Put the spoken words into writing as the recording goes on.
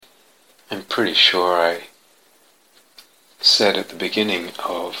I'm pretty sure I said at the beginning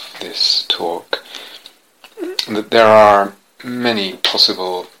of this talk that there are many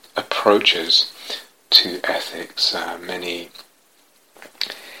possible approaches to ethics, many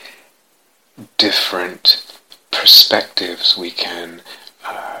different perspectives we can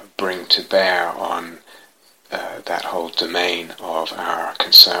bring to bear on that whole domain of our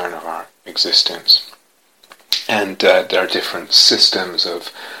concern, of our existence. And there are different systems of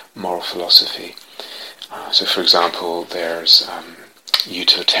moral philosophy. So for example, there's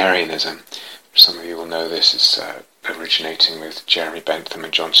utilitarianism. Some of you will know this is originating with Jeremy Bentham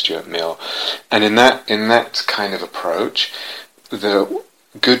and John Stuart Mill. And in that kind of approach, the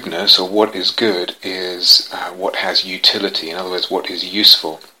goodness, or what is good, is what has utility. In other words, what is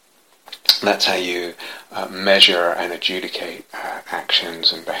useful. And that's how you measure and adjudicate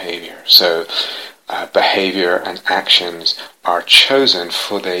actions and behavior. So behavior and actions are chosen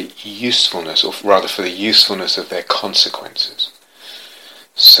for their usefulness, or rather for the usefulness of their consequences.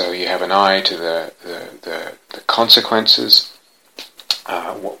 So you have an eye to the consequences,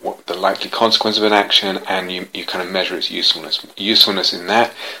 what the likely consequence of an action, and you kind of measure its usefulness. Usefulness in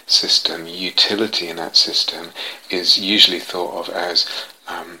that system, utility in that system, is usually thought of as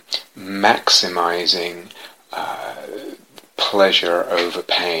maximizing pleasure over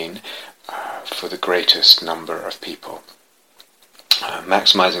pain for the greatest number of people.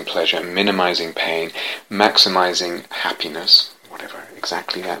 Maximizing pleasure, minimizing pain, maximizing happiness, whatever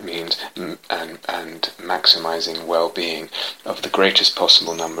exactly that means, and maximizing well-being of the greatest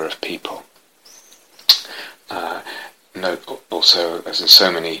possible number of people. Note also, as in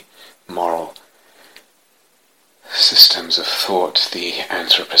so many moral systems of thought, the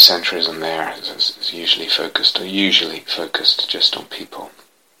anthropocentrism there is usually focused just on people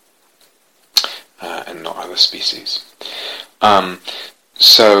and not other species.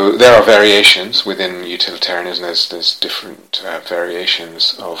 So there are variations within utilitarianism. There's different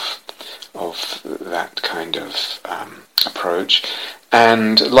variations of that kind of approach,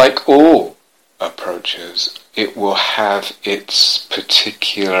 and like all approaches, it will have its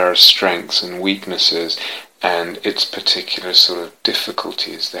particular strengths and weaknesses, and its particular sort of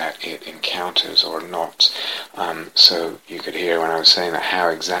difficulties that it encounters or not. So you could hear when I was saying that, how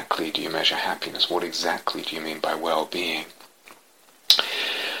exactly do you measure happiness? What exactly do you mean by well-being?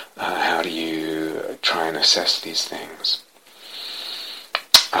 How do you try and assess these things?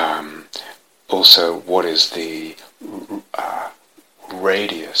 Also, what is the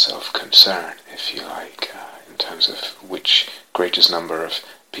radius of concern, if you like, in terms of which greatest number of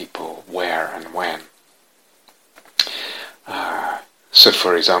people, where and when? So,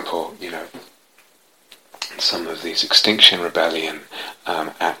 for example, some of these Extinction Rebellion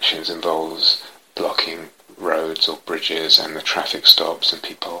actions involves blocking roads or bridges, and the traffic stops, and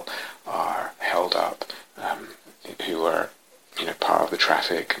people are held up who are part of the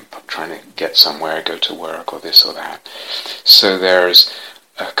traffic and trying to get somewhere, go to work or this or that. So there's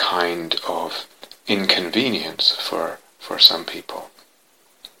a kind of inconvenience for some people,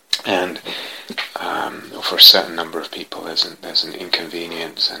 and for a certain number of people there's an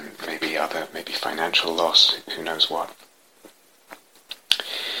inconvenience, and maybe financial loss, who knows what.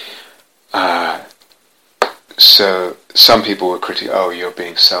 So some people were critical, you're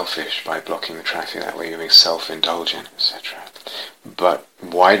being selfish by blocking the traffic that way, you're being self-indulgent, etc. But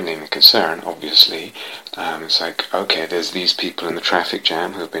widening the concern, obviously, it's like, okay, there's these people in the traffic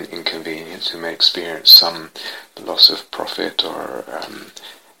jam who have been inconvenienced, who may experience some loss of profit or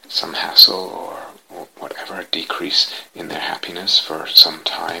some hassle or whatever, a decrease in their happiness for some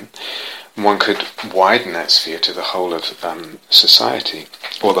time. One could widen that sphere to the whole of society,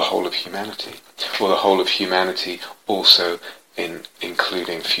 or the whole of humanity, or the whole of humanity also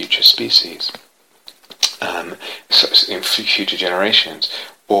including future species, so in future generations,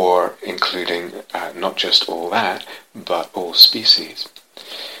 or including not just all that, but all species.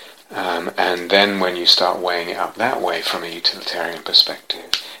 And then when you start weighing it up that way from a utilitarian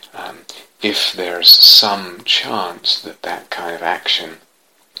perspective, if there's some chance that kind of action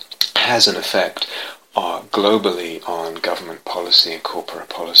has an effect globally on government policy and corporate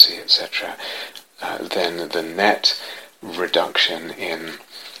policy, etc., then the net reduction in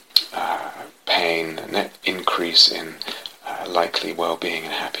pain, net increase in likely well-being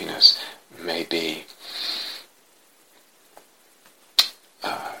and happiness may be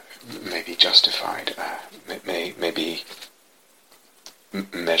justified, may be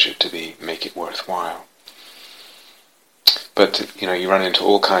measured to make it worthwhile. But you run into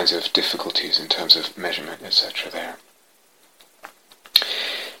all kinds of difficulties in terms of measurement, etc. there.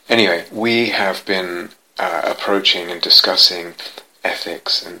 Anyway, we have been approaching and discussing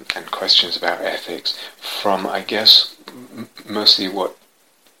ethics and questions about ethics from, I guess, mostly what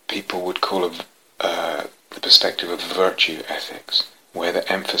people would call the perspective of virtue ethics, where the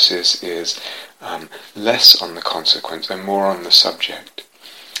emphasis is less on the consequence and more on the subject,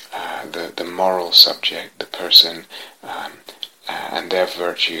 the moral subject, the person, and their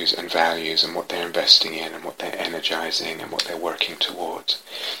virtues and values and what they're investing in and what they're energizing and what they're working towards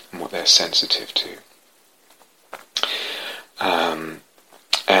and what they're sensitive to.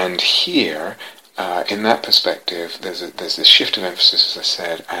 And here, in that perspective, there's this shift of emphasis, as I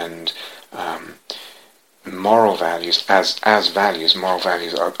said, and moral values, as values, moral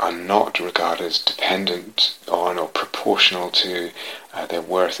values are not regarded as dependent on or proportional to their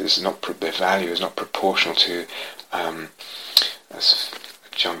worth. Their value is not proportional to, as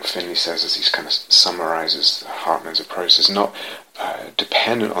John Finley says, as he kind of summarizes Hartman's approach, is not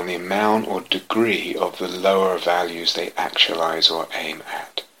dependent on the amount or degree of the lower values they actualize or aim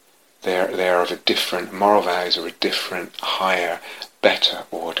at. They're of a different, moral values are a different, higher, better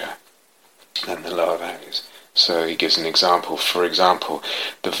order than the lower values. So he gives an example. For example,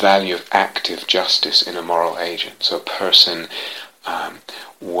 the value of active justice in a moral agent. So a person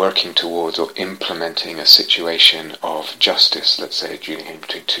working towards or implementing a situation of justice, let's say adjudicating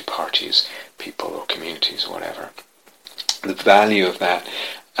between two parties, people or communities or whatever. The value of that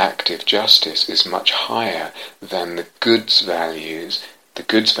active justice is much higher than the goods value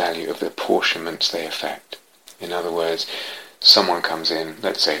of the apportionments they effect. In other words, someone comes in,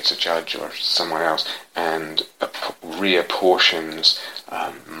 let's say it's a judge or someone else, and reapportions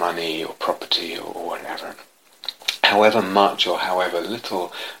money or property or whatever. However much or however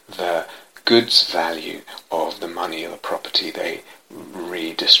little the goods value of the money or the property they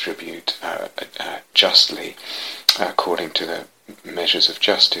redistribute justly according to the measures of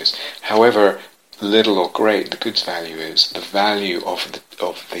justice, however little or great the goods value is, the value of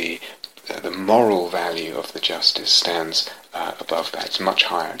the moral value of the justice stands above that. It's much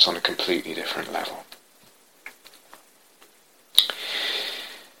higher. It's on a completely different level.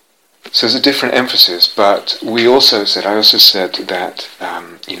 So there's a different emphasis, but I also said that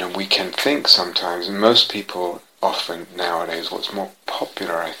we can think sometimes, and most people often nowadays, what's more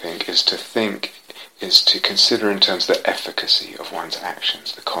popular, I think, is to consider in terms of the efficacy of one's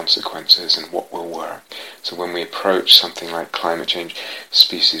actions, the consequences, and what will work. So when we approach something like climate change,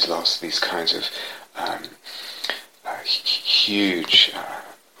 species loss, these kinds of huge,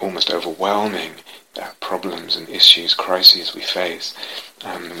 almost overwhelming problems and issues, crises we face,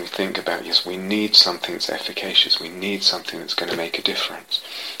 and we think about, yes, we need something that's efficacious, we need something that's going to make a difference.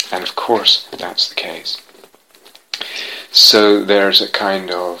 And of course, that's the case. So there's a kind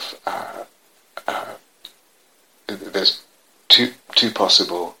of there's two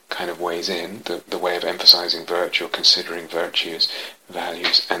possible kind of ways in, the way of emphasizing virtue or considering virtues,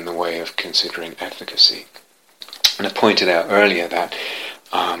 values, and the way of considering efficacy. And I pointed out earlier that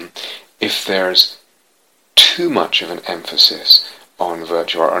if there's too much of an emphasis on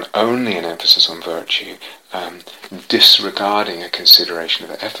virtue, or only an emphasis on virtue, disregarding a consideration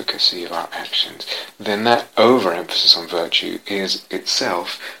of the efficacy of our actions, then that overemphasis on virtue is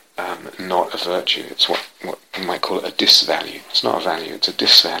itself not a virtue. It's what you might call a disvalue. It's not a value, it's a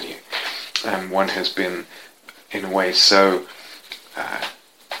disvalue. And one has been, in a way, so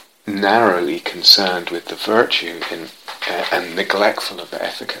narrowly concerned with the virtue and neglectful of the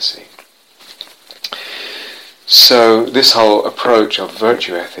efficacy. So this whole approach of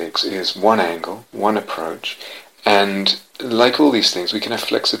virtue ethics is one angle, one approach, and like all these things, we can have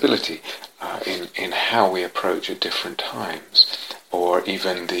flexibility in how we approach at different times, or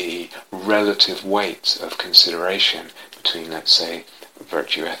even the relative weights of consideration between, let's say,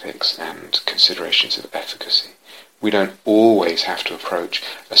 virtue ethics and considerations of efficacy. We don't always have to approach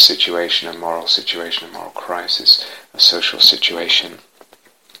a situation, a moral crisis, a social situation,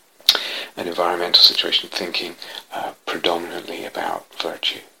 an environmental situation, thinking predominantly about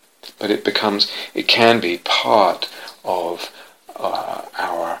virtue. But it can be part of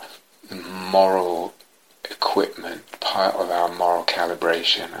our moral equipment, part of our moral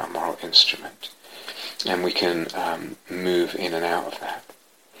calibration, our moral instrument. And we can move in and out of that.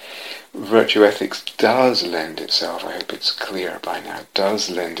 Virtue ethics does lend itself, I hope it's clear by now, does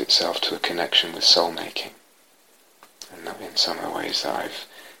lend itself to a connection with soul-making. And in some of the ways that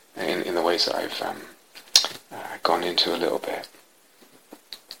I've gone into a little bit.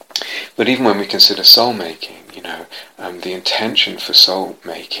 But even when we consider soul-making, the intention for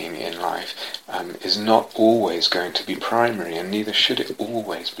soul-making in life is not always going to be primary, and neither should it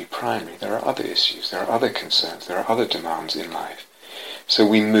always be primary. There are other issues, there are other concerns, there are other demands in life. So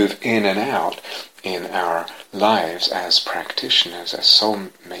we move in and out in our lives as practitioners, as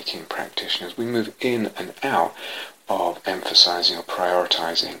soul-making practitioners, we move in and out of emphasizing or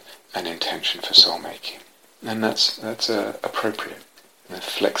prioritizing an intention for soul-making. And that's appropriate. The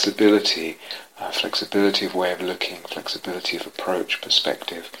flexibility of way of looking, flexibility of approach,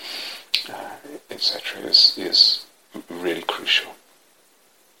 perspective, etc. is really crucial.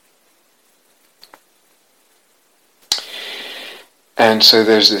 And so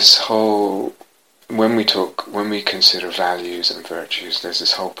there's this whole, when we consider values and virtues, there's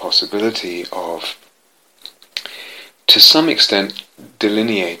this whole possibility of, to some extent,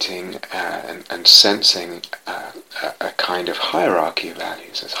 delineating and sensing a kind of hierarchy of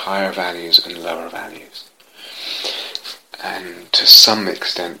values. There's higher values and lower values. And to some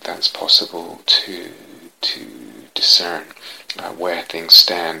extent that's possible to discern where things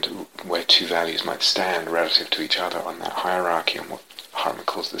stand, where two values might stand relative to each other on that hierarchy, on what Hartman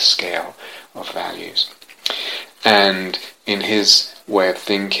calls the scale of values. And in his way of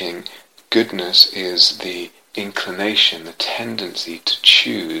thinking, goodness is the inclination, the tendency to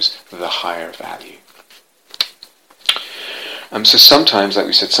choose the higher value. So sometimes, like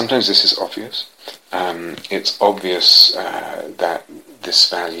we said, sometimes this is obvious. It's obvious that this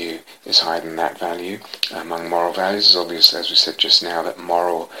value is higher than that value. Among moral values, it's obvious, as we said just now, that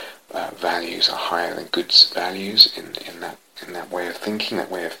moral values are higher than goods values in that way of thinking,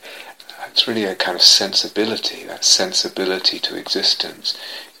 that way of it's really a kind of sensibility, that sensibility to existence.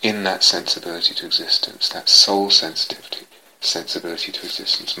 In that sensibility to existence, that soul sensibility to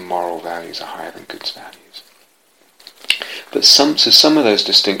existence, moral values are higher than goods values. But some of those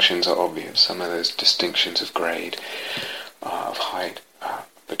distinctions are obvious. Some of those distinctions of grade, of height,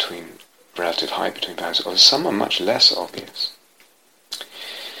 relative height between values, or some are much less obvious.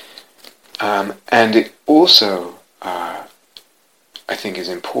 And it also, I think, is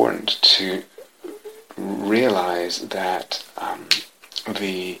important to realize that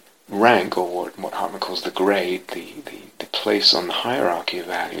the rank, or what Hartman calls the grade, the place on the hierarchy of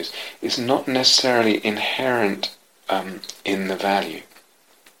values, is not necessarily inherent in the value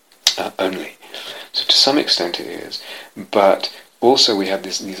only. So to some extent it is, but also we have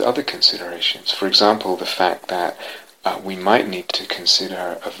these other considerations. For example, the fact that we might need to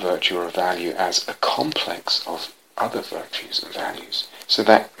consider a virtue or a value as a complex of other virtues and values. So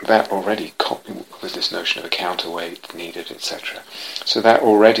that already, with this notion of a counterweight needed, etc. So that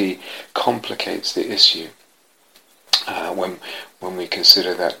already complicates the issue when we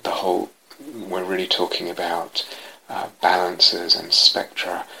consider that we're really talking about balances and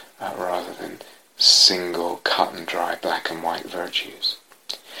spectra rather than single, cut and dry, black and white virtues.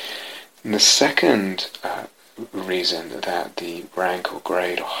 And the second reason that the rank or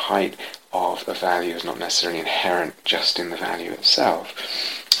grade or height of a value is not necessarily inherent just in the value itself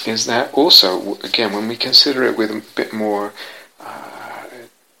is that also, again, when we consider it with a bit more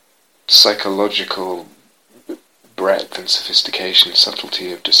psychological breadth and sophistication,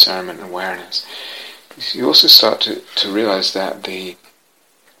 subtlety of discernment and awareness, you also start to realize that the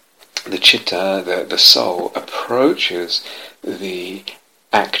chitta, the soul, approaches the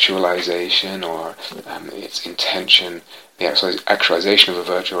actualization or its intention, the actualization of a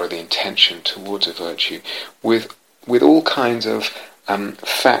virtue or the intention towards a virtue with all kinds of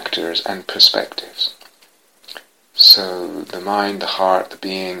factors and perspectives. So the mind, the heart, the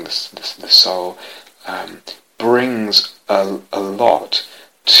being, the soul brings a lot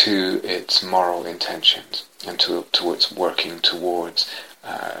to its moral intentions and to its working towards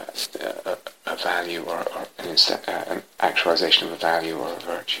a value or an actualization of a value or a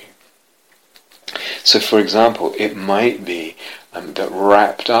virtue. So, for example, it might be that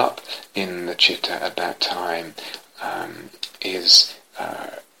wrapped up in the citta at that time is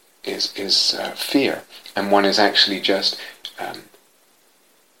fear, and one is actually just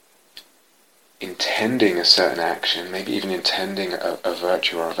intending a certain action, maybe even intending a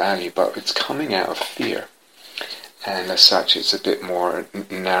virtue or a value, but it's coming out of fear. And as such, it's a bit more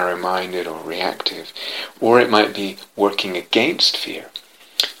narrow-minded or reactive. Or it might be working against fear.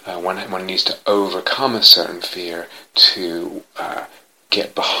 One needs to overcome a certain fear to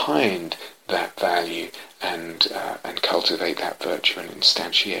get behind that value and cultivate that virtue and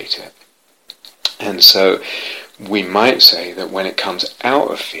instantiate it. And so we might say that when it comes out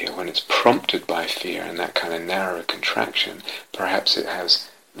of fear, when it's prompted by fear and that kind of narrow contraction, perhaps it has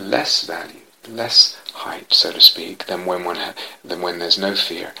less value, less height, so to speak, than when there's no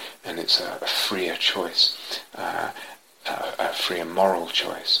fear and it's a freer choice, a freer moral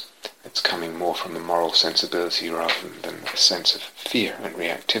choice. It's coming more from the moral sensibility rather than a sense of fear and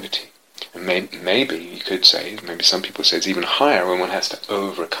reactivity. And maybe you could say, maybe some people say it's even higher when one has to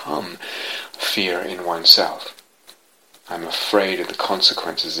overcome fear in oneself. I'm afraid of the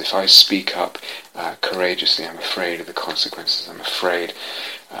consequences. If I speak up courageously, I'm afraid of the consequences. I'm afraid,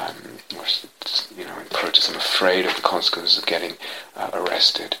 in protest, I'm afraid of the consequences of getting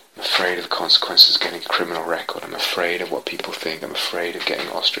arrested. I'm afraid of the consequences of getting a criminal record. I'm afraid of what people think. I'm afraid of getting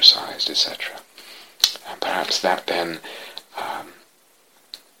ostracized, etc. And perhaps that then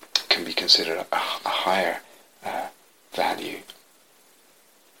can be considered a higher value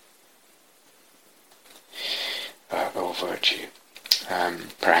or virtue.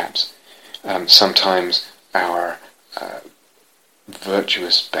 Perhaps sometimes our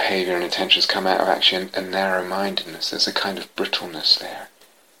virtuous behavior and intentions come out of actually a narrow-mindedness. There's a kind of brittleness there,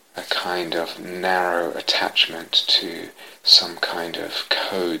 a kind of narrow attachment to some kind of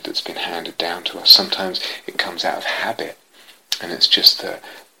code that's been handed down to us. Sometimes it comes out of habit, and it's just the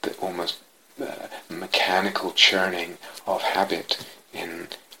almost mechanical churning of habit in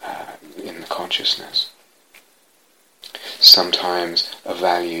the consciousness. Sometimes a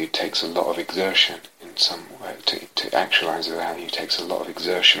value takes a lot of exertion in some way. To actualize a value takes a lot of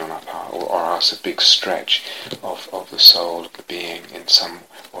exertion on our part, or asks a big stretch of the soul, of the being in some,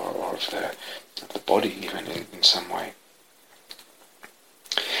 or of the body even in some way.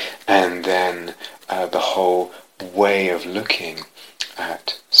 And then the whole way of looking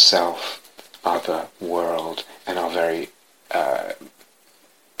at self, other, world, and our very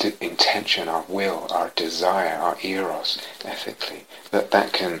intention, our will, our desire, our eros, ethically,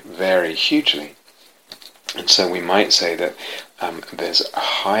 that can vary hugely. And so we might say that there's a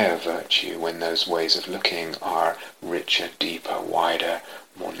higher virtue when those ways of looking are richer, deeper, wider,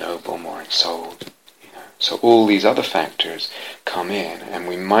 more noble, more ensouled. So all these other factors come in, and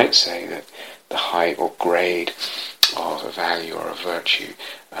we might say that the height or grade of a value or a virtue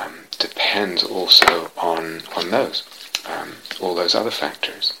depends also on those. All those other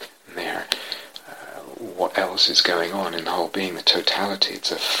factors there, what else is going on in the whole being, the totality.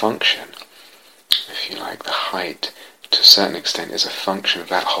 It's a function, if you like. The height, to a certain extent, is a function of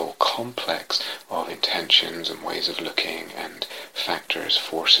that whole complex of intentions and ways of looking and factors,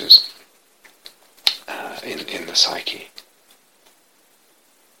 forces in the psyche.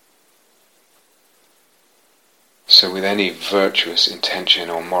 So with any virtuous intention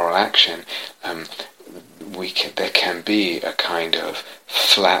or moral action, there can be a kind of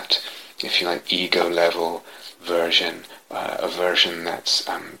flat, if you like, ego level version, a version that's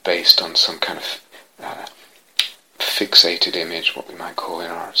based on some kind of fixated image, what we might call in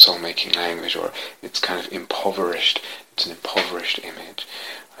our soul-making language, or it's kind of impoverished. It's an impoverished image.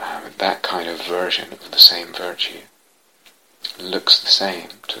 That kind of version of the same virtue looks the same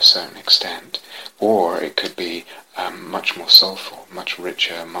to a certain extent, or it could be much more soulful, much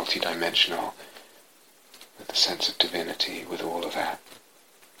richer, multidimensional, with the sense of divinity, with all of that.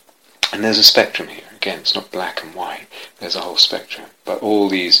 And there's a spectrum here. Again, it's not black and white. There's a whole spectrum. But all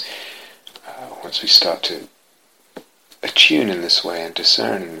these, once we start to attune in this way and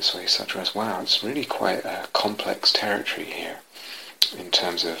discern in this way, such as, wow, it's really quite a complex territory here in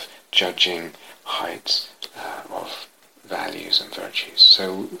terms of judging heights of values and virtues.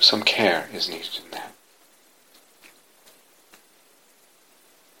 So some care is needed in that.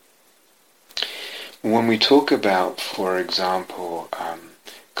 When we talk about, for example,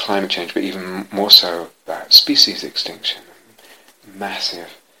 climate change, but even more so species extinction,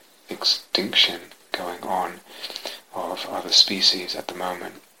 massive extinction going on of other species at the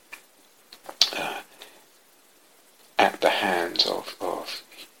moment, at the hands of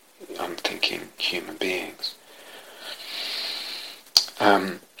unthinking human beings.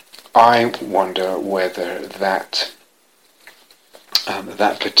 I wonder whether that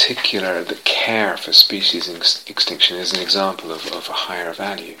particular care for species extinction is an example of a higher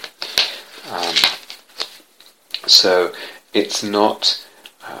value. So it's not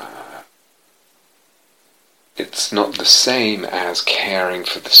the same as caring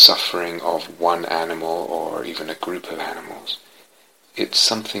for the suffering of one animal or even a group of animals. It's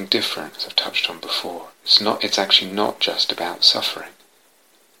something different, as I've touched on before. It's actually not just about suffering.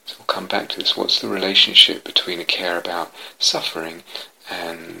 So we'll come back to this. What's the relationship between a care about suffering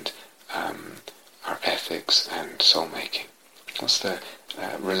and our ethics and soul-making? What's the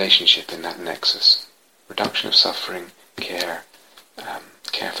relationship in that nexus? Reduction of suffering, care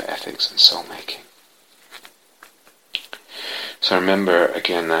for ethics and soul-making. So I remember,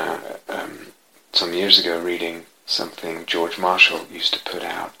 again, some years ago reading something George Marshall used to put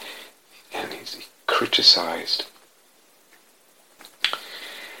out, and he criticized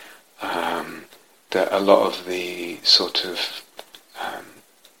that a lot of the sort of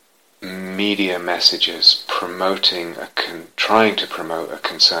media messages trying to promote a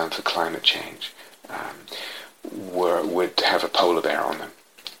concern for climate change would have a polar bear on them.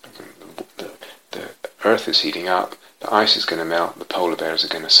 The Earth is heating up, the ice is going to melt, the polar bears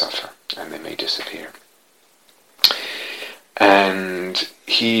are going to suffer, and they may disappear. And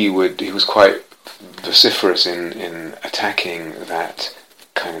he was quite vociferous in attacking that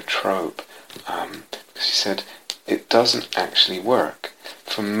kind of trope, because he said it doesn't actually work.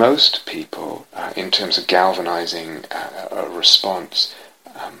 For most people, in terms of galvanizing a response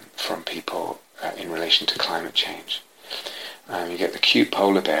from people in relation to climate change, you get the cute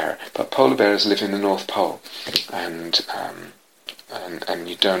polar bear, but polar bears live in the North Pole, and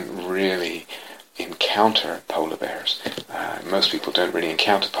you don't really encounter polar bears. Most people don't really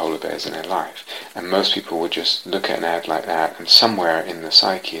encounter polar bears in their life, and most people would just look at an ad like that and somewhere in the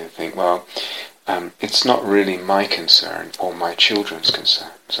psyche and think, well, it's not really my concern or my children's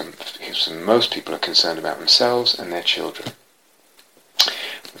concern. So most people are concerned about themselves and their children,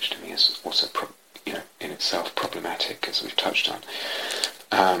 which to me is also in itself problematic, as we've touched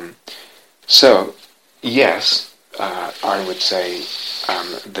on. So yes, I would say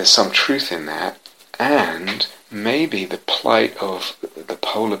there's some truth in that, and maybe the plight of the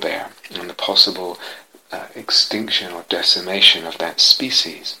polar bear and the possible extinction or decimation of that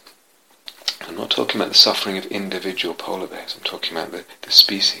species. I'm not talking about the suffering of individual polar bears, I'm talking about the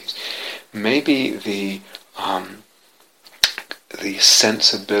species. Maybe the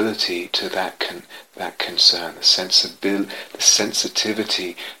sensibility to that concern, the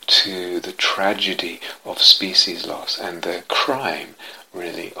sensitivity to the tragedy of species loss and the crime,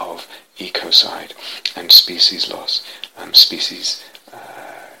 really, of ecocide and species loss, species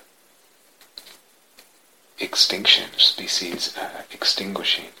extinction, species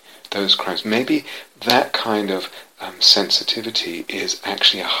extinguishing, those crimes. Maybe that kind of sensitivity is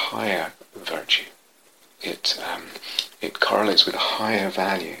actually a higher virtue. It correlates with a higher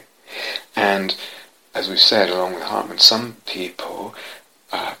value. And as we've said, along with Hartman, some people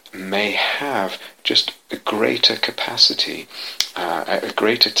may have just a greater capacity, a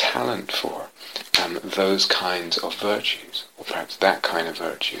greater talent for those kinds of virtues, or perhaps that kind of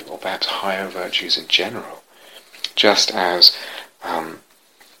virtue, or perhaps higher virtues in general. Just as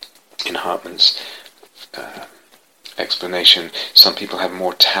in Hartman's explanation, some people have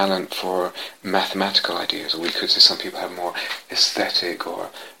more talent for mathematical ideas, or we could say some people have more aesthetic or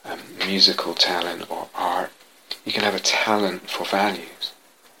musical talent or art. You can have a talent for values.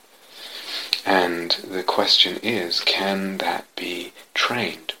 And the question is, can that be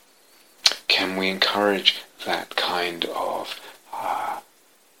trained? Can we encourage that kind of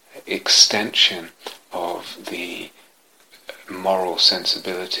extension of the moral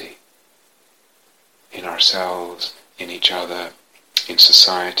sensibility in ourselves, in each other, in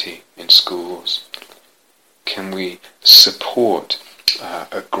society, in schools? Can we support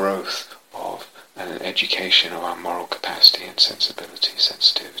a growth of and an education of our moral capacity and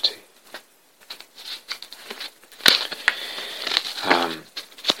sensitivity?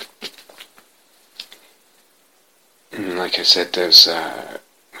 Like I said, there's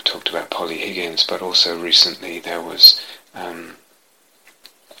we talked about Polly Higgins, but also recently there was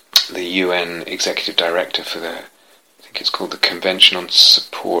the UN Executive Director for I think it's called the Convention on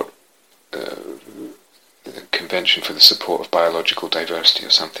Support, the Convention for the Support of Biological Diversity, or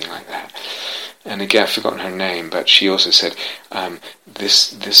something like that. And again, I've forgotten her name, but she also said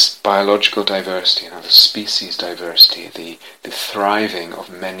this biological diversity, the species diversity, the thriving of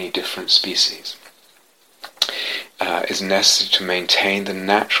many different species, is necessary to maintain the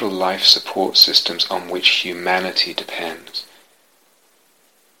natural life support systems on which humanity depends.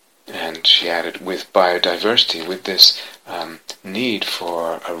 And she added, with biodiversity, with this need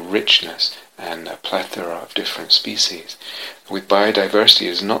for a richness and a plethora of different species, with biodiversity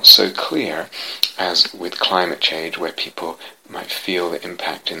is not so clear as with climate change, where people might feel the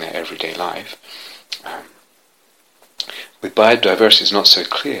impact in their everyday life. With biodiversity is not so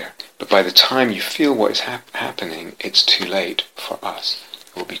clear, but by the time you feel what is happening, it's too late for us.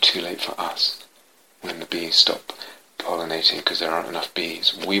 It will be too late for us when the bees stop pollinating because there aren't enough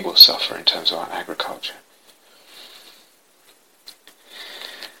bees. We will suffer in terms of our agriculture.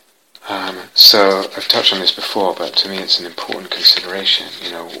 So I've touched on this before, but to me it's an important consideration.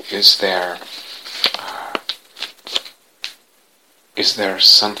 Is there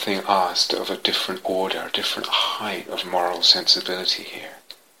something asked of a different order, a different height of moral sensibility here?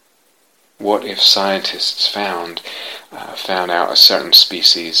 What if scientists found out a certain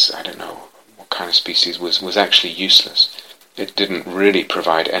species, I don't know what kind of species, was actually useless? it didn't really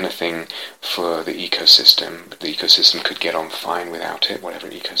provide anything for the ecosystem. The ecosystem could get on fine without it, whatever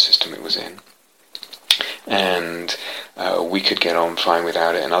ecosystem it was in. And we could get on fine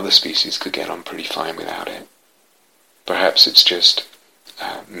without it, and other species could get on pretty fine without it. Perhaps it's just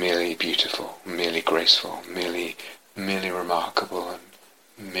merely beautiful, merely graceful, merely remarkable, and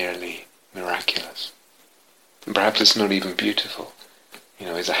merely miraculous. And perhaps it's not even beautiful.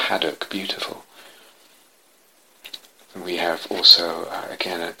 Is a haddock beautiful? We have also,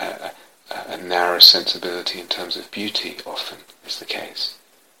 again, a narrow sensibility in terms of beauty, often is the case.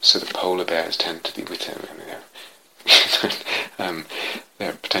 So the polar bears tend to be with him.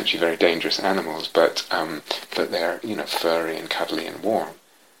 They're potentially very dangerous animals, but they're furry and cuddly and warm.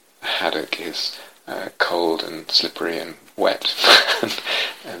 A haddock is cold and slippery and wet,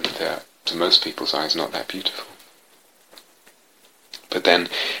 and to most people's eyes, not that beautiful. But then,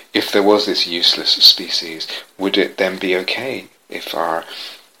 if there was this useless species, would it then be okay if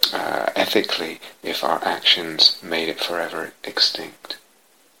ethically, if our actions made it forever extinct?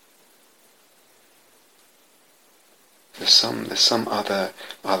 There's some other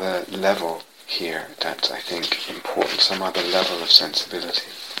level here that's, I think, important, some other level of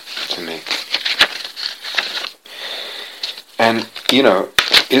sensibility to me. And,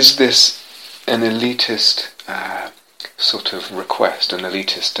 is this an elitist sort of request, an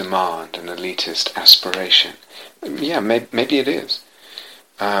elitist demand, an elitist aspiration? Yeah, maybe it is.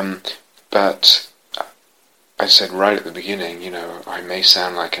 But I said right at the beginning, I may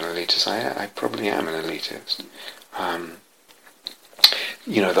sound like an elitist. I probably am an elitist.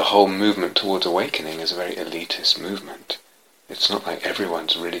 The whole movement towards awakening is a very elitist movement. It's not like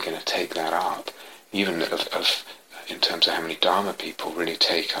everyone's really going to take that up, even in terms of how many Dharma people really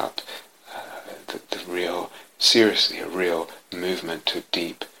take up the real, seriously, a real movement to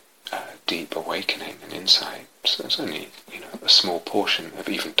deep awakening and insight. So it's only, a small portion of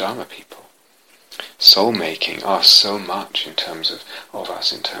even Dharma people. Soul-making asks so much in terms of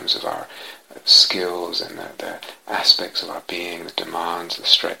us, in terms of our skills and the aspects of our being, the demands, the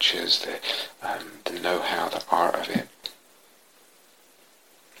stretches, the know-how, the art of it.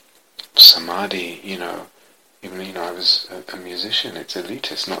 Samadhi, even I was a musician, it's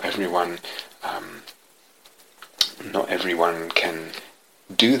elitist. Not everyone can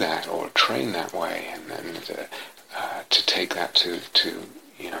do that or train that way, and to take that to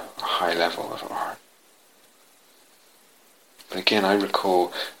a high level of art. But again, I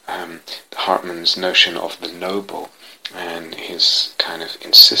recall Hartman's notion of the noble and his kind of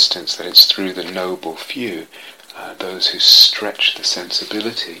insistence that it's through the noble few, those who stretch the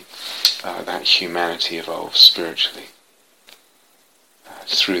sensibility, that humanity evolves spiritually.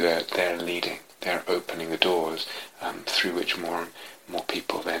 Through their leading, their opening the doors, through which more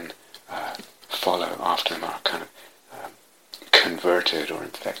people then follow after them, are kind of converted or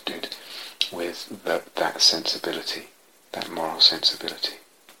infected with that sensibility, that moral sensibility.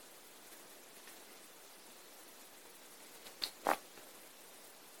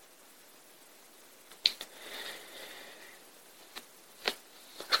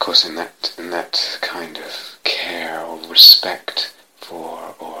 Of course, in that kind of care or respect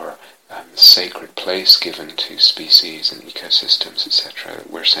for, or sacred place given to species and ecosystems, etc., that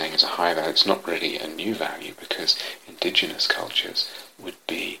we're saying is a high value. It's not really a new value, because indigenous cultures would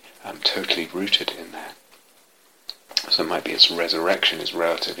be totally rooted in that. So it might be its resurrection is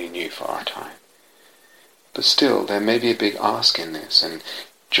relatively new for our time. But still, there may be a big ask in this, and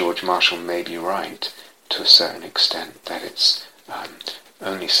George Marshall may be right to a certain extent, that it's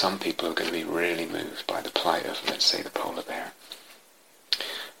only some people are going to be really moved by the plight of, let's say, the polar bear.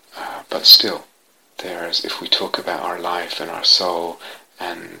 But still, if we talk about our life and our soul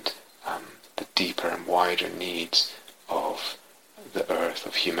and the deeper and wider needs of the earth,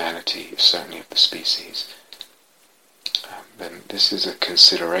 of humanity, certainly of the species, then this is a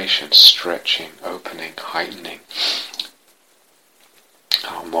consideration, stretching, opening, heightening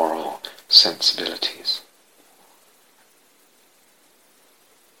our moral sensibilities.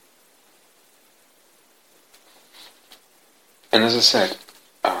 And as I said,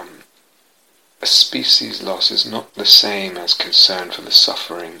 a species loss is not the same as concern for the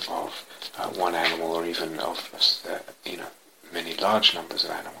suffering of one animal, or even of many large numbers of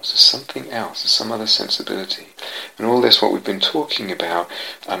animals. There's something else, there's some other sensibility. And all this, what we've been talking about,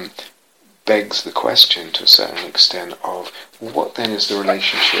 begs the question to a certain extent of what then is the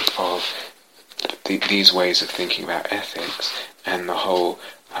relationship of these ways of thinking about ethics and the whole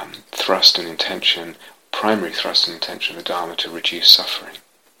thrust and intention, primary thrust and intention of the Dharma to reduce suffering.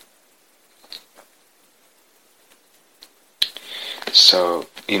 So,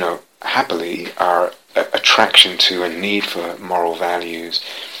 happily, our attraction to a need for moral values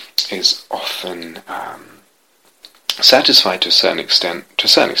is often satisfied to a certain extent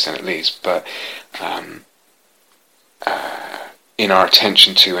at least, but in our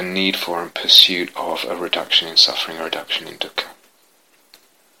attention to a need for and pursuit of a reduction in suffering, a reduction in dukkha.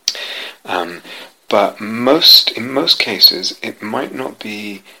 But in most cases, it might not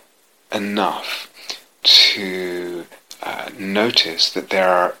be enough to notice that there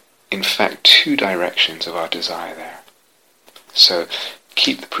are, in fact, two directions of our desire there. So,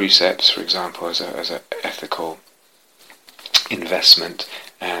 keep the precepts, for example, as an ethical investment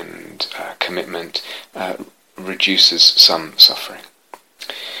and commitment reduces some suffering.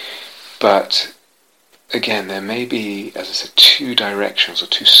 But again, there may be, as I said, two directions or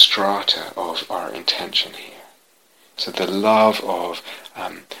two strata of our intention here. So the love of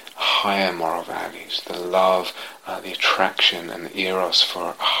higher moral values, the love, the attraction and the eros for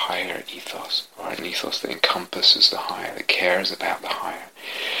a higher ethos, or an ethos that encompasses the higher, that cares about the higher.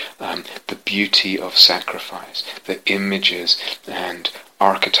 The beauty of sacrifice, the images and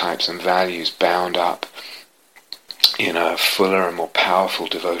archetypes and values bound up in a fuller and more powerful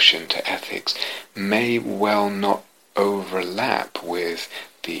devotion to ethics may well not overlap with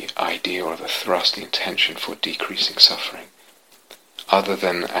the idea or the thrust, the intention for decreasing suffering, other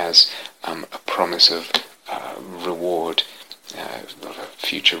than as a promise of reward, of a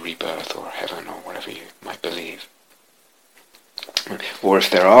future rebirth or heaven or whatever you might believe. Or if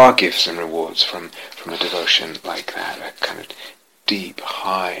there are gifts and rewards from a devotion like that, a kind of deep,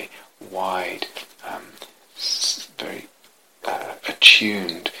 high, wide, very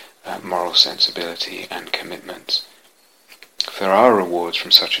attuned moral sensibility and commitments. If there are rewards from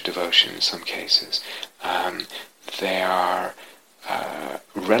such a devotion in some cases, they are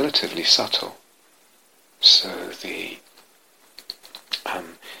relatively subtle. So the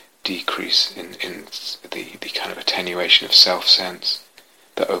decrease in the kind of attenuation of self-sense,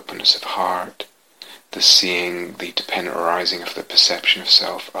 the openness of heart, the seeing, the dependent arising of the perception of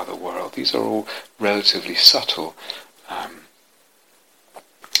self, other world, these are all relatively subtle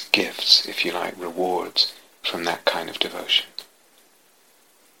gifts, if you like, rewards from that kind of devotion.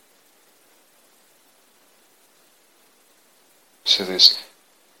 So there's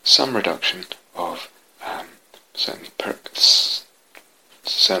some reduction of,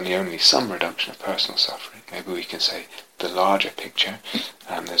 certainly only some reduction of personal suffering. Maybe we can say the larger picture,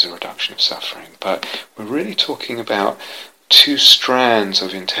 there's a reduction of suffering. But we're really talking about two strands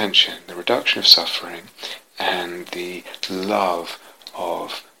of intention, the reduction of suffering and the love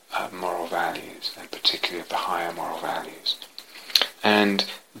of moral values, and particularly of the higher moral values. And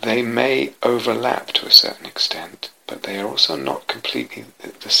they may overlap to a certain extent, but they are also not completely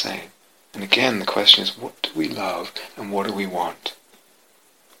the same. And again, the question is, what do we love and what do we want?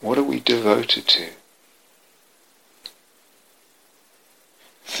 What are we devoted to?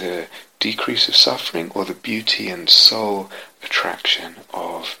 The decrease of suffering or the beauty and soul attraction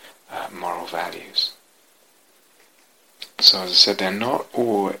of moral values? So as I said, they're not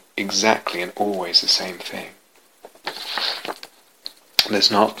all exactly and always the same thing.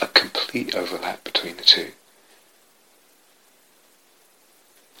 There's not a complete overlap between the two.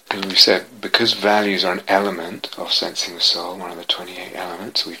 As we said, because values are an element of sensing the soul, one of the 28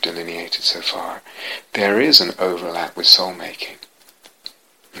 elements we've delineated so far, there is an overlap with soul-making.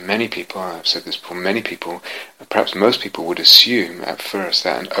 Many people, I've said this before, many people, perhaps most people would assume at first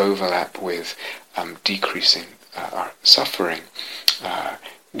that an overlap with decreasing our suffering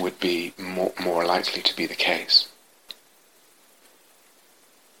would be more likely to be the case.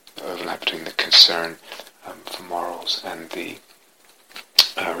 The overlap between the concern for morals and the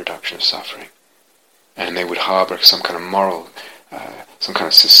reduction of suffering. And they would harbour some kind of moral, some kind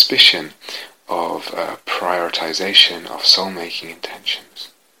of suspicion of prioritization of soul-making intentions.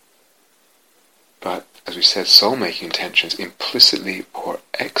 But, as we said, soul-making intentions implicitly or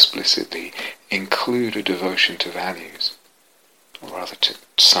explicitly include a devotion to values, or rather to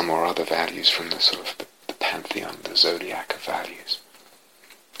some or other values from the sort of the pantheon, the zodiac of values.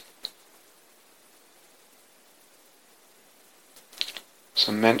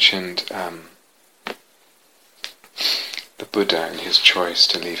 So I mentioned the Buddha and his choice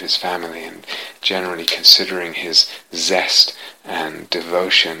to leave his family, and generally considering his zest and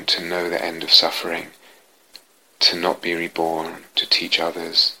devotion to know the end of suffering, to not be reborn, to teach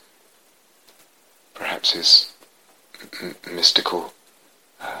others, perhaps his mystical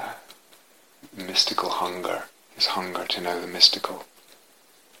hunger, his hunger to know the mystical.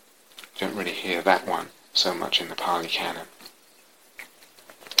 You don't really hear that one so much in the Pali Canon.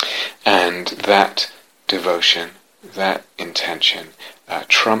 And that devotion, that intention,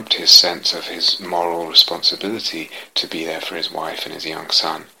 trumped his sense of his moral responsibility to be there for his wife and his young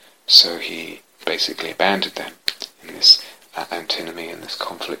son. So he basically abandoned them in this antinomy, in this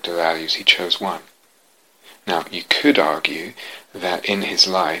conflict of values. He chose one. Now, you could argue that in his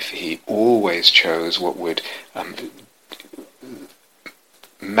life he always chose what would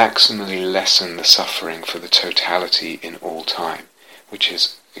maximally lessen the suffering for the totality in all time, which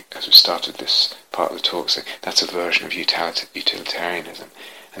is, as we started this part of the talk, saying that's a version of utilitarianism.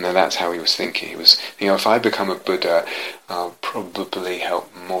 And then that's how he was thinking. He was, if I become a Buddha, I'll probably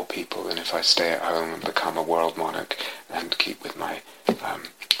help more people than if I stay at home and become a world monarch and keep with my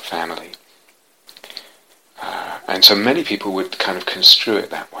family. And so many people would kind of construe it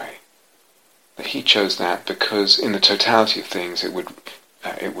that way. That he chose that because in the totality of things it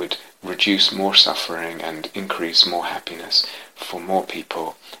would reduce more suffering and increase more happiness for more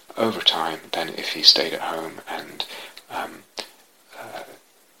people over time than if he stayed at home and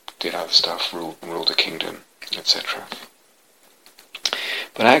did other stuff, ruled a kingdom, etc.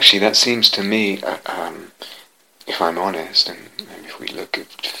 But actually that seems to me, if I'm honest, and maybe if we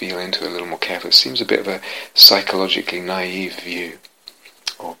feel into it a little more carefully, it seems a bit of a psychologically naive view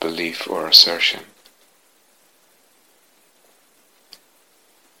or belief or assertion.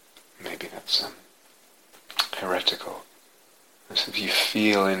 Maybe that's heretical. So if you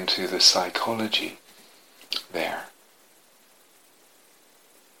feel into the psychology there,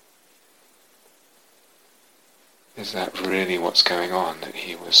 is that really what's going on? That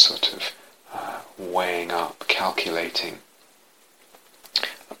he was sort of weighing up, calculating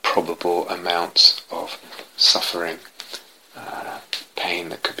probable amounts of suffering, pain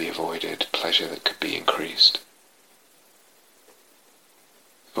that could be avoided, pleasure that could be increased?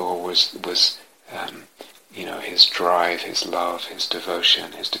 Or was his drive, his love, his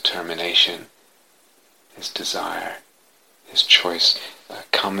devotion, his determination, his desire, his choice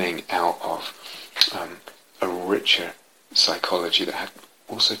coming out of a richer psychology that had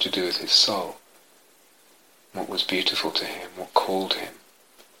also to do with his soul? What was beautiful to him, what called him?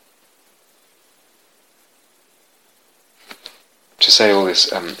 To say all this,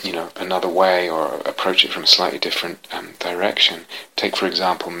 another way, or approach it from a slightly different direction. Take, for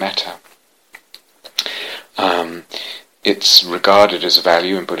example, metta. It's regarded as a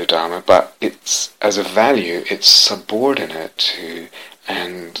value in Buddha Dharma, but as a value, it's subordinate to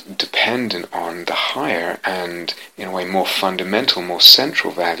and dependent on the higher and, in a way, more fundamental, more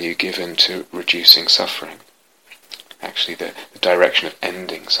central value given to reducing suffering. Actually, the direction of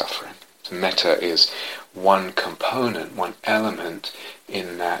ending suffering. So metta is one component, one element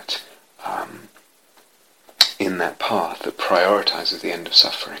in that path that prioritizes the end of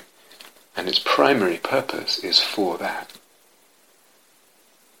suffering, and its primary purpose is for that,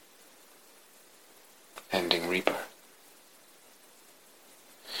 ending rebirth.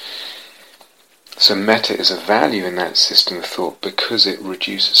 So metta is a value in that system of thought because it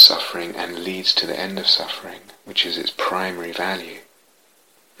reduces suffering and leads to the end of suffering, which is its primary value.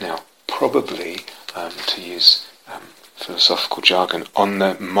 Now, probably, to use philosophical jargon, on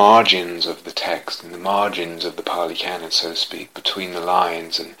the margins of the text, in the margins of the Pali Canon, so to speak, between the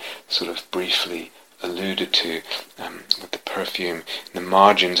lines and sort of briefly alluded to with the perfume, in the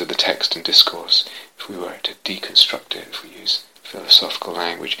margins of the text and discourse, if we were to deconstruct it, if we use philosophical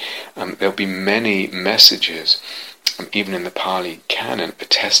language, there'll be many messages, even in the Pali Canon,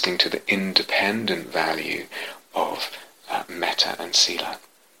 attesting to the independent value of metta and sila.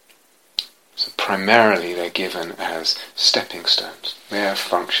 So primarily they're given as stepping stones. Their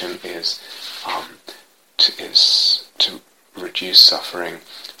function is to reduce suffering,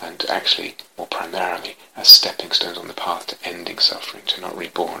 and actually, more primarily, as stepping stones on the path to ending suffering, to not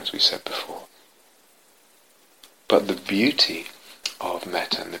reborn, as we said before. But the beauty of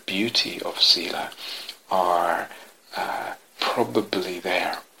metta and the beauty of sila are probably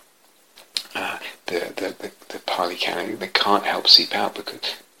there. The Pali Canon, they can't help seep out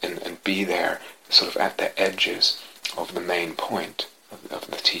and be there sort of at the edges of the main point of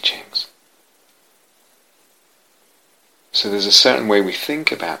the teachings. So there's a certain way we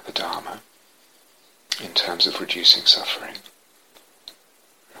think about the Dharma in terms of reducing suffering.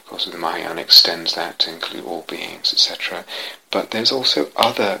 Of course, the Mahayana extends that to include all beings, etc. But there's also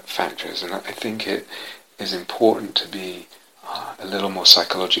other factors, and I think it is important to be a little more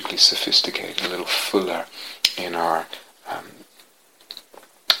psychologically sophisticated, a little fuller in our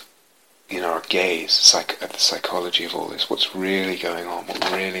gaze at the psychology of all this. What's really going on?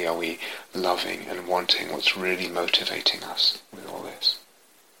 What really are we loving and wanting? What's really motivating us with all this?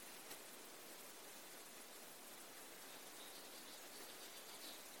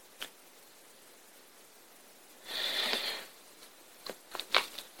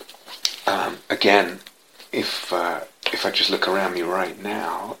 again, if I just look around me right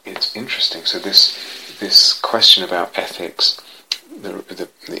now, it's interesting. So this question about ethics,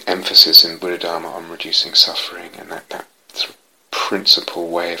 the emphasis in Buddha Dharma on reducing suffering, and that sort of principal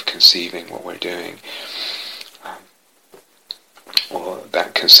way of conceiving what we're doing, or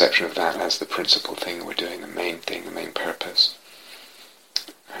that conception of that as the principal thing we're doing, the main thing, the main purpose,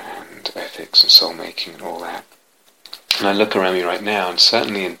 and ethics and soul making and all that. And I look around me right now, and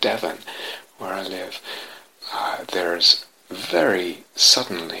certainly in Devon, where I live, there's very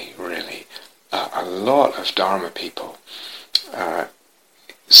suddenly, really, a lot of Dharma people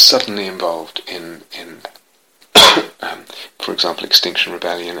suddenly involved in for example, Extinction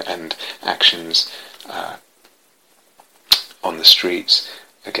Rebellion and actions on the streets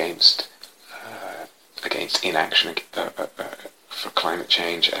against inaction for climate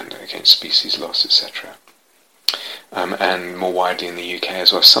change and against species loss, etc. And more widely in the UK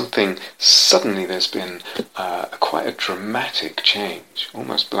as well. Suddenly there's been quite a dramatic change,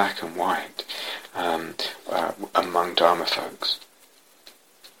 almost black and white, among Dharma folks.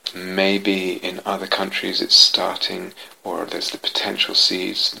 Maybe in other countries it's starting, or there's the potential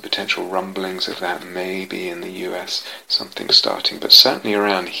seeds, the potential rumblings of that. Maybe in the US something's starting, but certainly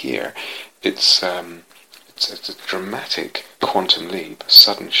around here it's a dramatic quantum leap, a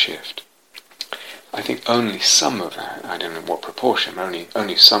sudden shift. I think only some of that, I don't know what proportion,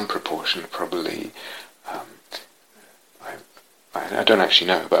 only some proportion probably, I don't actually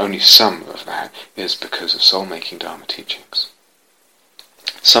know, but only some of that is because of soulmaking Dharma teachings.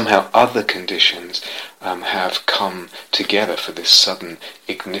 Somehow other conditions have come together for this sudden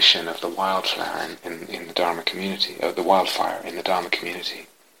ignition of the wildflower in the Dharma community, or the wildfire in the Dharma community.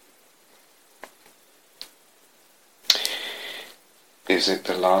 Is it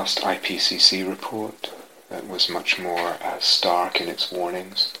the last IPCC report that was much more stark in its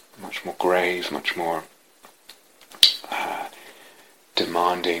warnings, much more grave, much more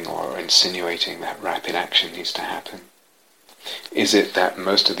demanding or insinuating that rapid action needs to happen? Is it that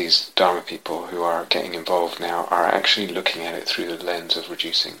most of these Dharma people who are getting involved now are actually looking at it through the lens of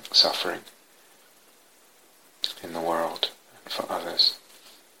reducing suffering in the world and for others?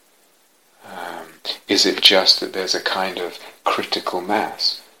 Is it just that there's a kind of critical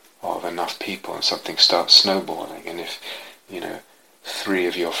mass of enough people and something starts snowballing, and if, 3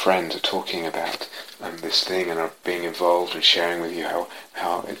 of your friends are talking about this thing and are being involved and sharing with you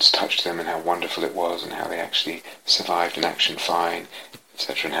how it's touched them and how wonderful it was and how they actually survived an action fine,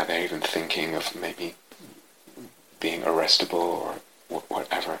 etc., and how they're even thinking of maybe being arrestable or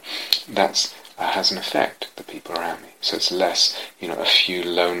whatever, that has an effect, the people around me. So it's less, a few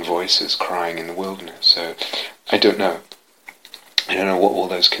lone voices crying in the wilderness. So I don't know. I don't know what all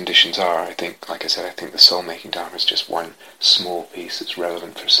those conditions are. I think, like I said, I think the soul-making Dharma is just one small piece that's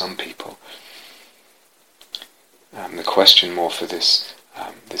relevant for some people. The question more for this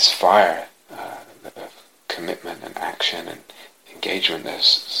fire of commitment and action and engagement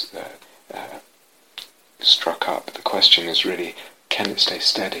that's struck up, the question is really, can it stay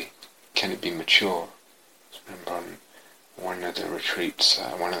steady? Can it be mature? Remember on one of the retreats,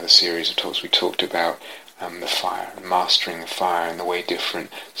 one of the series of talks, we talked about the fire, mastering the fire, and the way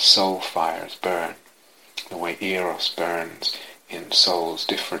different soul fires burn, the way eros burns in souls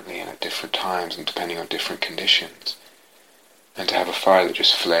differently and at different times and depending on different conditions. And to have a fire that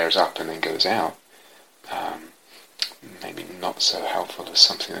just flares up and then goes out, maybe not so helpful as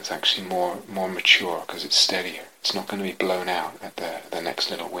something that's actually more mature, because it's steadier. It's not going to be blown out at the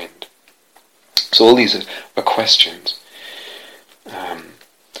next little wind. So all these are questions,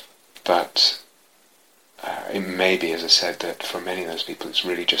 but it may be, as I said, that for many of those people it's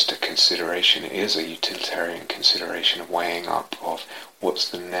really just a consideration. It is a utilitarian consideration of weighing up of what's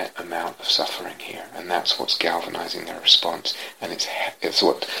the net amount of suffering here, and that's what's galvanizing their response, and that's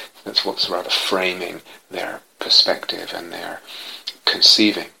what's rather framing their perspective and their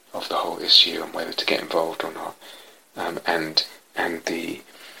conceiving of the whole issue and whether to get involved or not, and the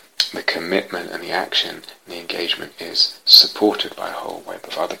commitment and the action and the engagement is supported by a whole web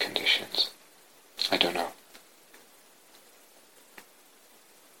of other conditions. I don't know.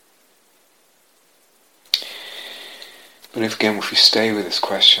 But if we stay with this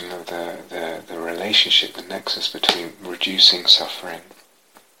question of the relationship, the nexus between reducing suffering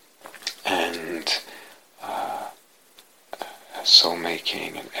and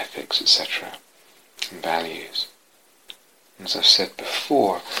soul-making and ethics, etc., and values. As I've said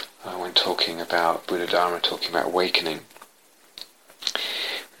before, when talking about Buddha Dharma, talking about awakening,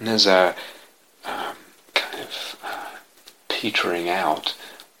 and there's a kind of petering out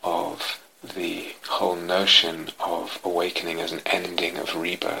of the whole notion of awakening as an ending of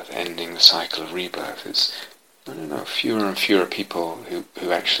rebirth, ending the cycle of rebirth, is, I don't know, fewer and fewer people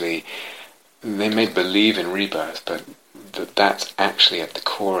who actually, they may believe in rebirth, but that's actually at the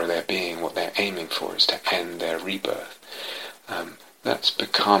core of their being. What they're aiming for is to end their rebirth. That's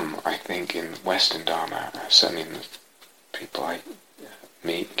become, I think, in Western Dharma, certainly in the people I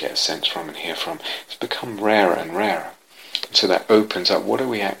meet, get a sense from and hear from, it's become rarer and rarer. And so that opens up, what are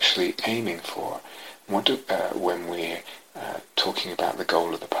we actually aiming for? When we're talking about the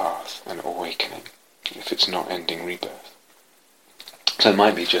goal of the path and awakening, if it's not ending rebirth? So it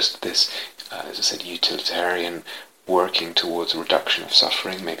might be just this, as I said, utilitarian working towards a reduction of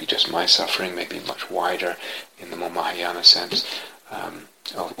suffering, maybe just my suffering, maybe much wider in the more Mahayana sense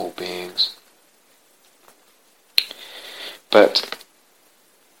of all beings. But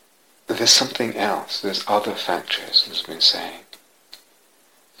there's something else, there's other factors, as I've been saying.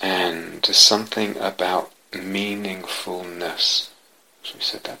 And there's something about meaningfulness. As we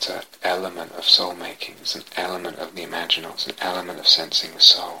said, that's an element of soul making, it's an element of the imaginal, it's an element of sensing the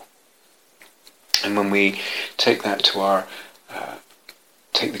soul. And when we take that to our,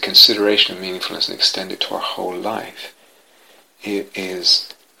 take the consideration of meaningfulness and extend it to our whole life, it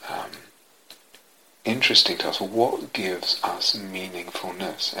is interesting to us. Well, what gives us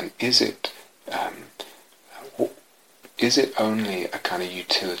meaningfulness, and is it only a kind of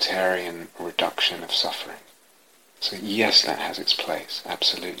utilitarian reduction of suffering? So yes, that has its place,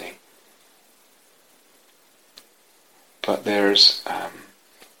 absolutely. But there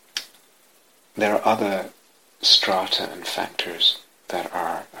are other strata and factors that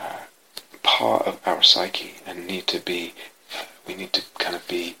are part of our psyche and we need to kind of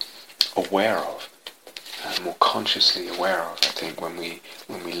be aware of, more consciously aware of, I think, when we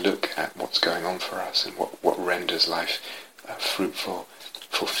look at what's going on for us and what renders life fruitful,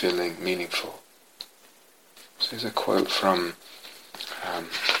 fulfilling, meaningful. So there's a quote from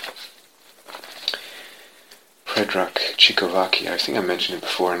Predrag Chikovaki. I think I mentioned it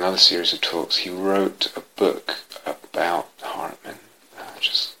before in another series of talks. He wrote a book about Hartman, which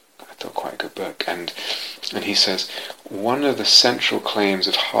is, I thought, quite a good book. And he says, one of the central claims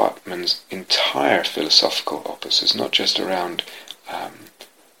of Hartman's entire philosophical opus is not just around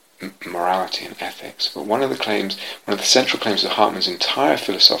morality and ethics, but one of the central claims of Hartman's entire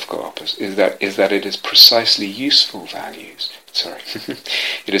philosophical opus is that it is precisely useful values.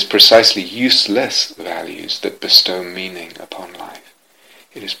 It is precisely useless values that bestow meaning upon life.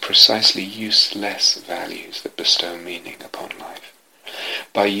 It is precisely useless values that bestow meaning upon life.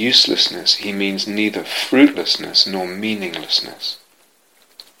 By uselessness, he means neither fruitlessness nor meaninglessness.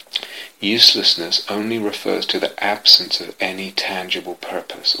 Uselessness only refers to the absence of any tangible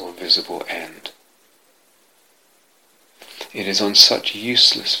purpose or visible end. It is on such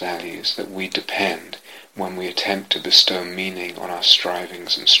useless values that we depend when we attempt to bestow meaning on our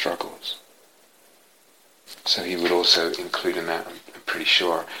strivings and struggles. So he would also include in that, I'm pretty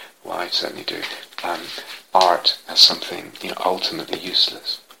sure, well, I certainly do, art as something ultimately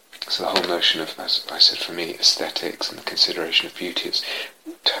useless. So the whole notion of, as I said, for me, aesthetics and the consideration of beauty is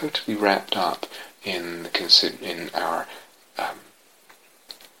totally wrapped up in our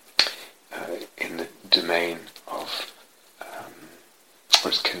in the domain of or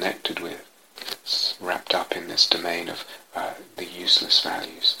it's connected with. It's wrapped up in this domain of the useless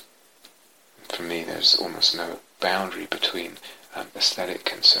values. For me, there's almost no boundary between aesthetic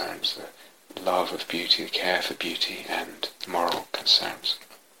concerns, the love of beauty, the care for beauty, and moral concerns.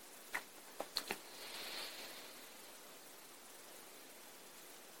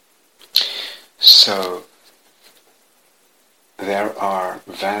 So there are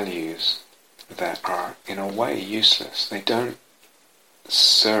values that are in a way useless. They don't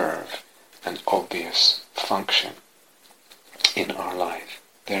serve an obvious function in our life.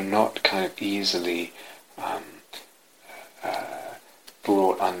 They're not kind of easily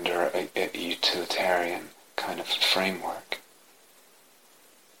brought under a utilitarian kind of framework.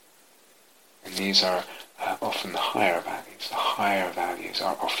 And these are often the higher values. The higher values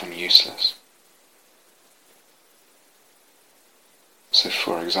are often useless. So,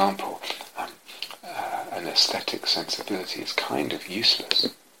 for example, an aesthetic sensibility is kind of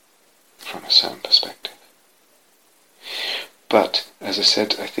useless from a certain perspective. But, as I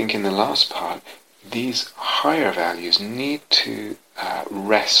said, I think in the last part, these higher values need to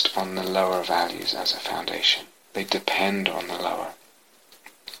rest on the lower values as a foundation. They depend on the lower.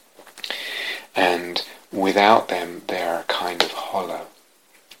 And without them, they're kind of hollow.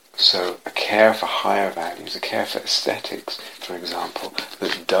 So a care for higher values, a care for aesthetics, for example,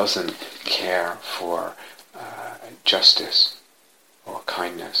 that doesn't care for justice or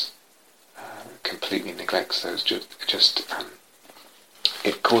kindness, completely neglects those,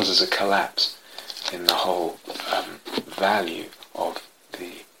 it causes a collapse in the whole value of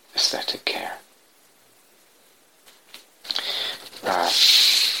the aesthetic care. Let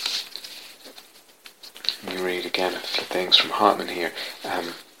me read again a few things from Hartman here.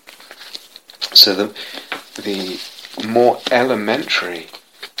 So the more elementary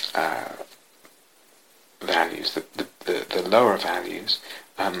values, the lower values,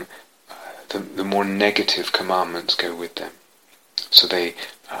 the more negative commandments go with them. So they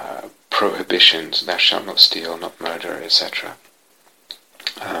prohibitions, thou shalt not steal, not murder, etc.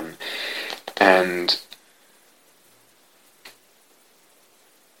 And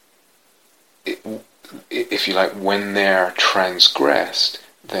if you like, when they're transgressed,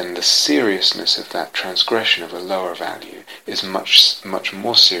 then the seriousness of that transgression of a lower value is much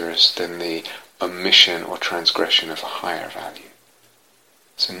more serious than the omission or transgression of a higher value.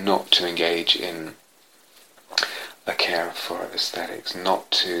 So not to engage in a care for aesthetics,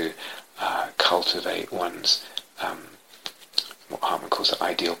 not to cultivate one's what Hartman calls the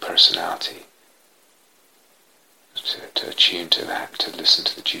ideal personality, to attune to that, to listen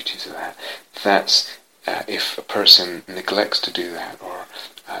to the duties of that. That's if a person neglects to do that, or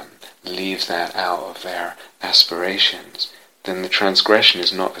leaves that out of their aspirations, then the transgression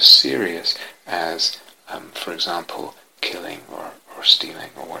is not as serious as, for example, killing or stealing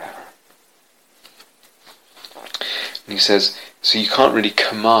or whatever. And he says, so you can't really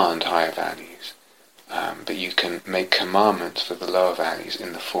command higher values, but you can make commandments for the lower values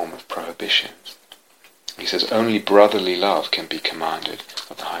in the form of prohibitions. He says only brotherly love can be commanded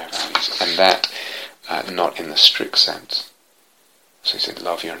of the higher values, and that not in the strict sense. So he said,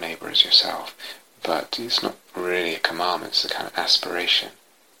 love your neighbour as yourself, but it's not really a commandment, it's a kind of aspiration.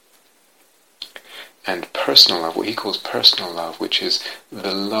 And personal love, what he calls personal love, which is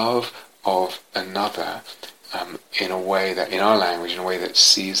the love of another in a way that, in our language, in a way that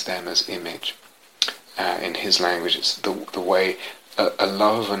sees them as image. In his language, it's the way, a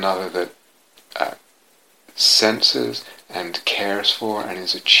love of another that senses and cares for and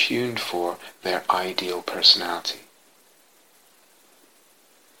is attuned for their ideal personality.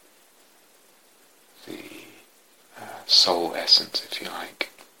 The soul essence, if you like.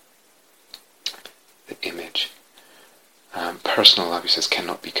 The image. Personal love, he says,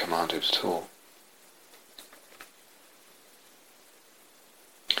 cannot be commanded at all.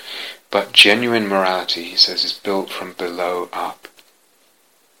 But genuine morality, he says, is built from below up.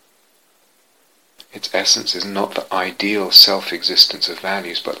 Its essence is not the ideal self-existence of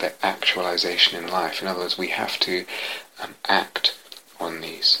values, but their actualization in life. In other words, we have to act on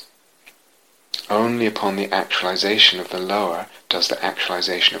these. Only upon the actualization of the lower does the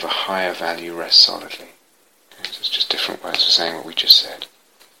actualization of a higher value rest solidly. Okay, so it's just different ways of saying what we just said.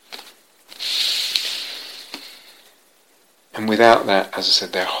 And without that, as I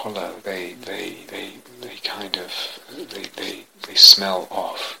said, they're hollow. They smell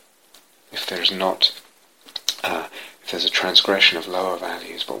off. If there's not, if there's a transgression of lower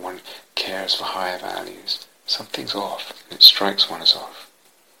values, but one cares for higher values, something's off, and it strikes one as off.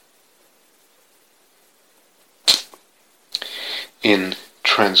 In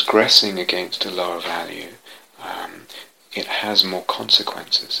transgressing against a lower value, it has more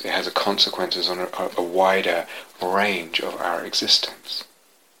consequences. It has consequences on a wider range of our existence.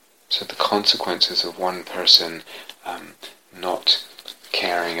 So the consequences of one person not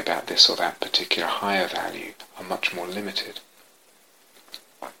caring about this or that particular higher value are much more limited.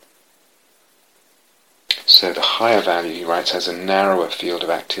 So the higher value, he writes, has a narrower field of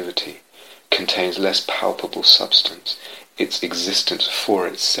activity, contains less palpable substance. Its existence for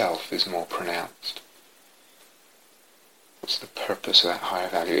itself is more pronounced. What's the purpose of that higher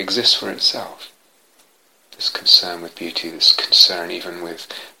value? It exists for itself. This concern with beauty, this concern even with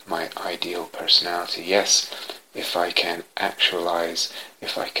my ideal personality. Yes, if I can actualize,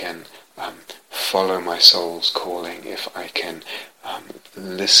 if I can follow my soul's calling, if I can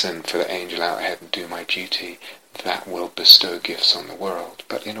listen for the angel out ahead and do my duty, that will bestow gifts on the world.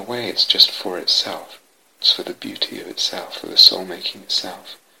 But in a way it's just for itself. It's for the beauty of itself, for the soul-making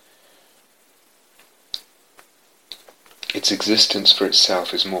itself. Its existence for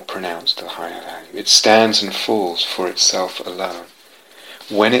itself is more pronounced to the higher value. It stands and falls for itself alone.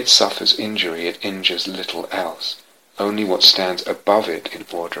 When it suffers injury, it injures little else, only what stands above it in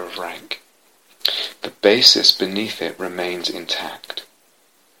order of rank. The basis beneath it remains intact.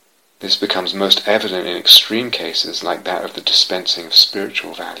 This becomes most evident in extreme cases like that of the dispensing of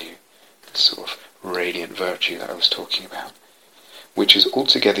spiritual value, the sort of radiant virtue that I was talking about, which is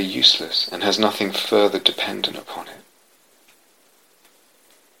altogether useless and has nothing further dependent upon it.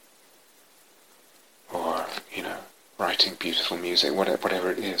 writing beautiful music,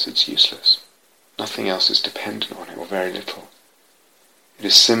 whatever it is, it's useless. Nothing else is dependent on it, or very little. It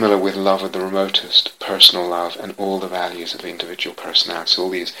is similar with love of the remotest, personal love, and all the values of individual personality,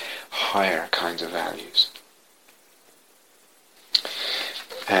 all these higher kinds of values.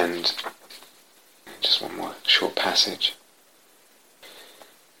 And just one more short passage.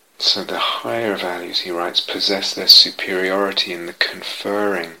 So the higher values, he writes, possess their superiority in the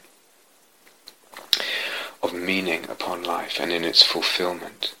conferring of meaning upon life and in its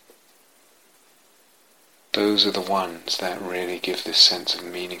fulfillment. Those are the ones that really give this sense of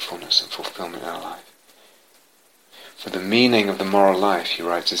meaningfulness and fulfillment in our life. For the meaning of the moral life, he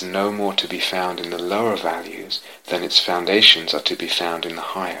writes, is no more to be found in the lower values than its foundations are to be found in the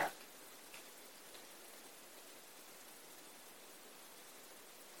higher.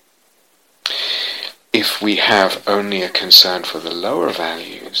 If we have only a concern for the lower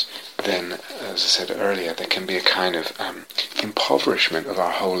values, then, as I said earlier, there can be a kind of impoverishment of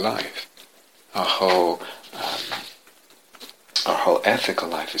our whole life. Our whole ethical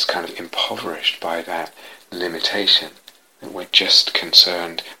life is kind of impoverished by that limitation, that we're just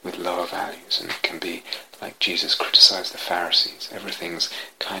concerned with lower values, and it can be like Jesus criticized the Pharisees. Everything's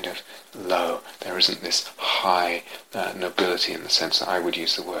kind of low. There isn't this high nobility in the sense that I would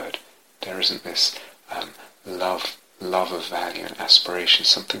use the word. There isn't this love of value and aspiration.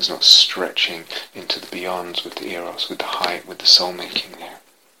 Something's not stretching into the beyonds with the eros, with the height, with the soul-making there.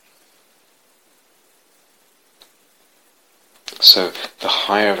 So the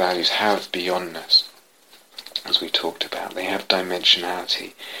higher values have beyondness, as we talked about. They have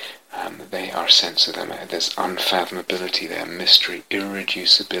dimensionality. They are sense of them. There's unfathomability there, mystery,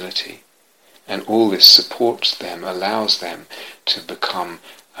 irreducibility. And all this supports them, allows them to become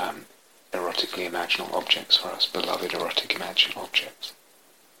erotically imaginal objects for us, beloved erotic imaginal objects.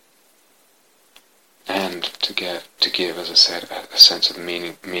 And to give, as I said, a sense of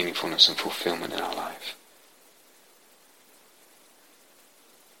meaningfulness and fulfillment in our life.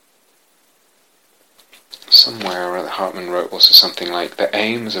 Somewhere Hartman wrote also something like, the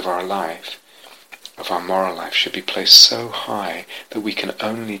aims of our life, of our moral life, should be placed so high that we can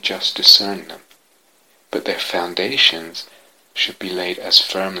only just discern them, but their foundations should be laid as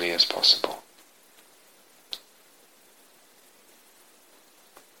firmly as possible.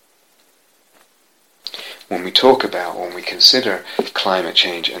 When we consider climate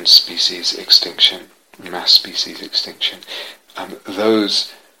change and species extinction, mass species extinction,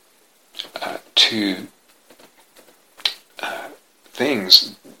 those two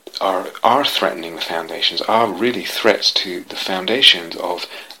things are threatening the foundations, are really threats to the foundations of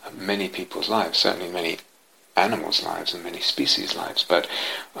many people's lives, certainly many animals' lives and many species' lives, but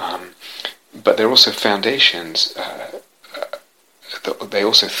they're also foundations. They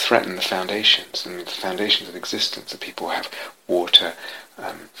also threaten the foundations. I mean, the foundations of existence. That people have water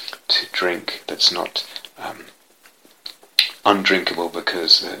to drink that's not undrinkable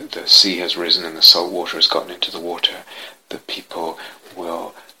because the sea has risen and the salt water has gotten into the water. That people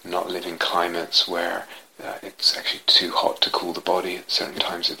will not live in climates where it's actually too hot to cool the body at certain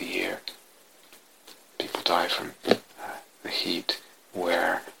times of the year. People die from the heat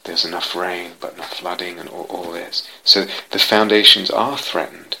where there's enough rain but not flooding and all this. So the foundations are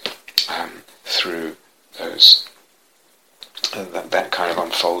threatened through those that kind of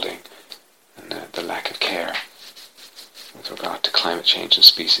unfolding and the lack of care with regard to climate change and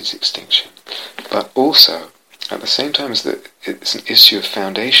species extinction. But also, at the same time as it's an issue of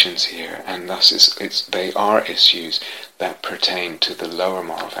foundations here, and thus they are issues that pertain to the lower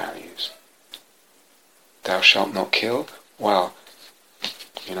moral values. Thou shalt not kill? Well,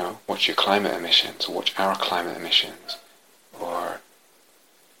 watch your climate emissions, or watch our climate emissions, or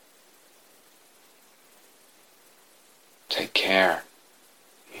take care,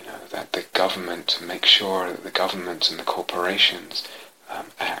 that the government, to make sure that the governments and the corporations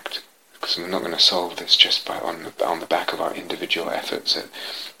act, because we're not going to solve this just on the back of our individual efforts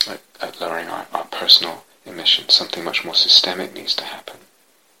at lowering our personal emissions. Something much more systemic needs to happen.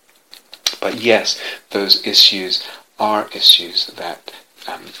 But yes, those issues are issues that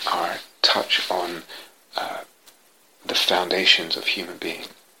touch on the foundations of human being,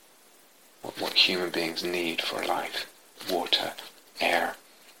 what human beings need for life: water, air,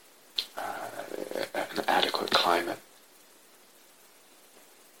 an adequate climate,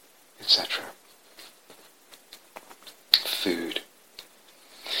 etc. Food.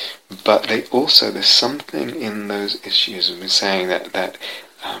 But there's something in those issues, we've been saying, that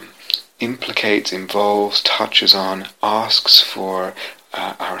implicates, involves, touches on, asks for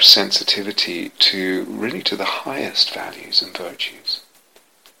our sensitivity to the highest values and virtues.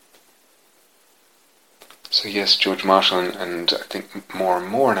 So yes, George Marshall and I think more and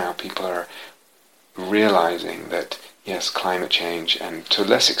more now people are realizing that yes, climate change, and to a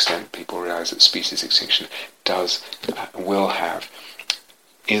less extent people realize that species extinction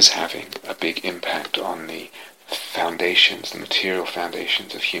is having a big impact on the foundations, the material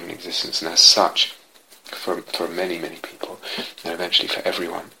foundations of human existence, and as such, for many, many people, and eventually for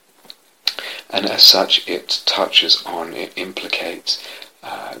everyone, and as such it touches on, it implicates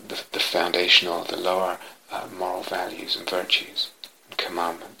the foundational, the lower moral values and virtues and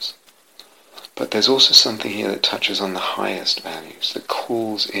commandments. But there's also something here that touches on the highest values, that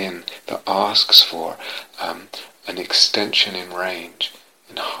calls in, that asks for an extension in range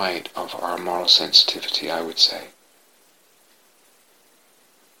and height of our moral sensitivity, I would say.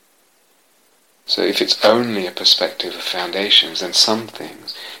 So if it's only a perspective of foundations, then some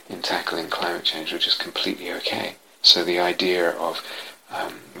things in tackling climate change are just completely okay. So the idea of,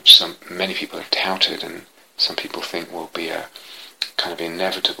 which many people have touted and some people think will be a kind of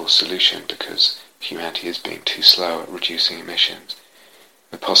inevitable solution because humanity is being too slow at reducing emissions.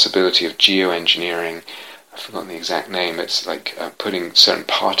 The possibility of geoengineering, I've forgotten the exact name, it's like putting certain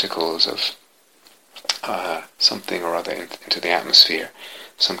particles of something or other into the atmosphere,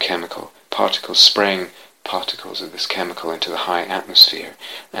 some chemical particles, spraying particles of this chemical into the high atmosphere,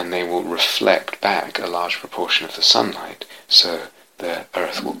 and they will reflect back a large proportion of the sunlight, so the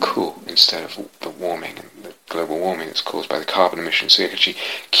Earth will cool instead of the warming and the global warming that's caused by the carbon emissions. So you actually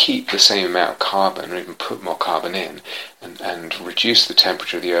keep the same amount of carbon, or even put more carbon in, and reduce the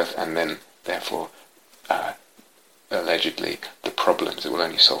temperature of the Earth, and then therefore allegedly the problems, it will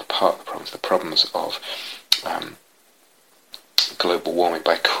only solve part of the problems of global warming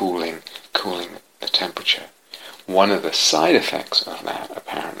by cooling the temperature. One of the side effects of that,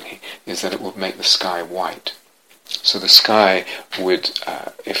 apparently, is that it will make the sky white. So the sky would,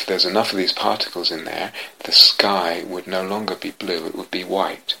 if there's enough of these particles in there, the sky would no longer be blue, it would be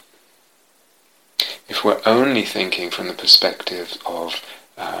white. If we're only thinking from the perspective of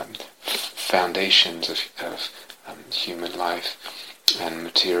foundations of human life and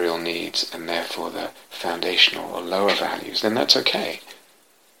material needs, and therefore the foundational or lower values, then that's okay.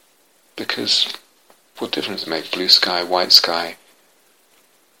 Because what difference does it make? Blue sky, white sky?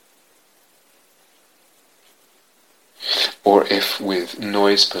 Or if with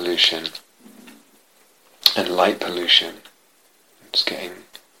noise pollution and light pollution, it's getting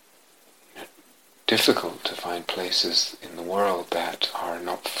difficult to find places in the world that are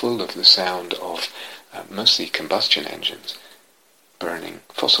not full of the sound of mostly combustion engines burning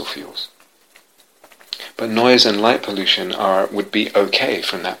fossil fuels. But noise and light pollution would be okay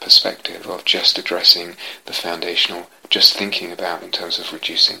from that perspective of just addressing the foundational, just thinking about in terms of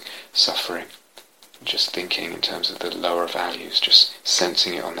reducing suffering, just thinking in terms of the lower values, just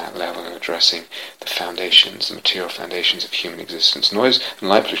sensing it on that level and addressing the foundations, the material foundations of human existence. Noise and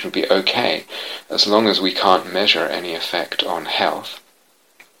light pollution would be okay as long as we can't measure any effect on health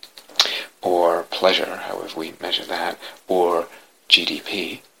or pleasure, however we measure that, or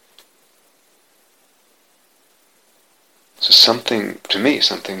GDP. So something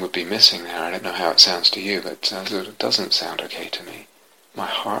would be missing there. I don't know how it sounds to you, but it doesn't sound okay to me. My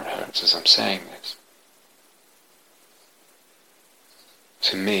heart hurts as I'm saying this.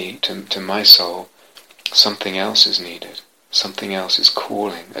 To me, to my soul, something else is needed. Something else is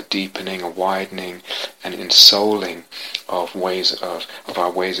calling, a deepening, a widening, an ensouling of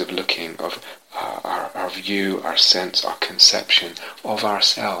our ways of looking, of our view, our sense, our conception of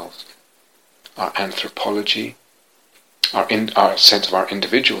ourselves, our anthropology, our sense of our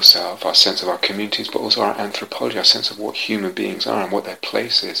individual self, our sense of our communities, but also our anthropology, our sense of what human beings are and what their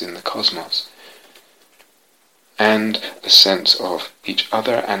place is in the cosmos. And a sense of each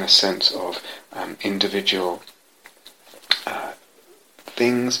other, and a sense of individual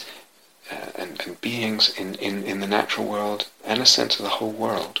things and beings in the natural world, and a sense of the whole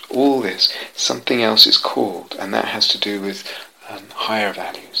world. All this, something else is called, and that has to do with higher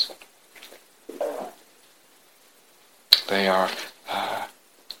values. They are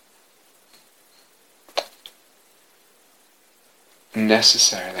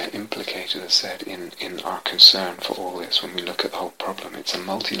necessary, they're implicated, as said, in our concern for all this. When we look at the whole problem, it's a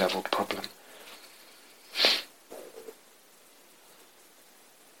multi-leveled problem.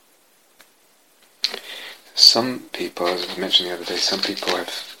 Some people, as I mentioned the other day, some people have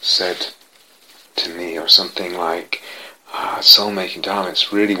said to me or something like, Soulmaking Dharma,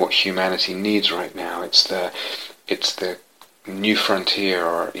 it's really what humanity needs right now. It's the new frontier,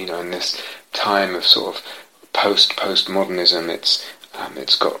 or in this time of sort of postmodernism,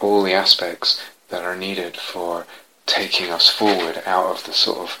 it's got all the aspects that are needed for taking us forward out of the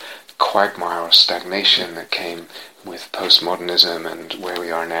sort of quagmire or stagnation that came with postmodernism and where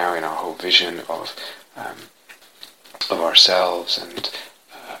we are now in our whole vision of ourselves and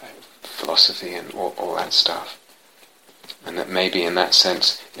philosophy and all that stuff. And that maybe in that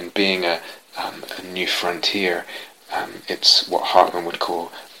sense, in being a new frontier, it's what Hartman would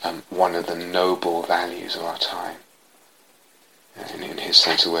call one of the noble values of our time. In his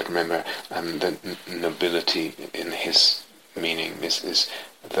sense of the word, remember, the nobility in his meaning is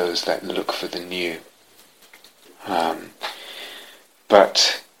those that look for the new.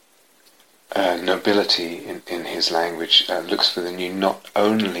 But nobility in his language looks for the new. Not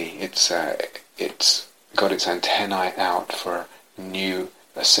only it's got its antennae out for new,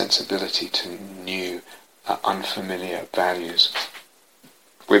 a sensibility to new, unfamiliar values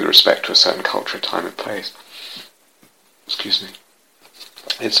with respect to a certain culture, time and place. Excuse me.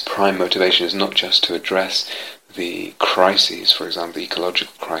 Its prime motivation is not just to address the crises, for example, the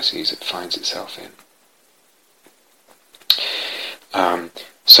ecological crises it finds itself in.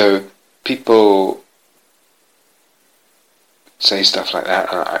 So people say stuff like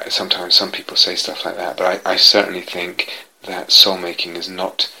that. Sometimes some people say stuff like that, but I certainly think that soul-making is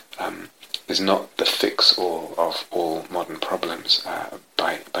not the fix-all of all modern problems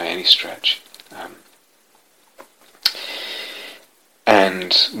by any stretch.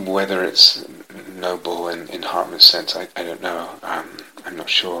 And whether it's noble in Hartman's sense, I don't know. I'm not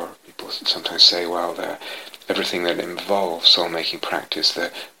sure. People sometimes say, well, everything that involves soul-making practice,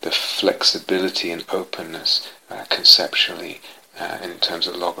 the flexibility and openness conceptually and in terms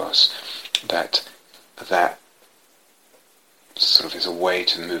of logos, that sort of is a way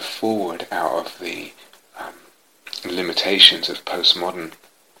to move forward out of the limitations of postmodern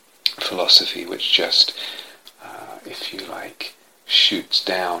philosophy, which just, if you like, shoots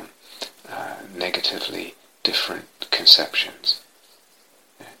down negatively different conceptions.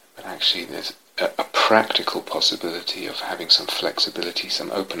 But actually there's a practical possibility of having some flexibility,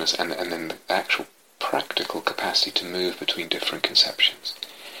 some openness, and then the actual practical capacity to move between different conceptions.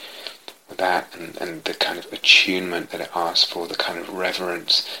 That and the kind of attunement that it asks for, the kind of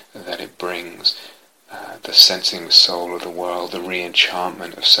reverence that it brings, the sensing the soul of the world, the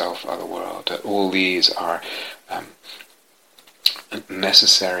re-enchantment of self of the world, that all these are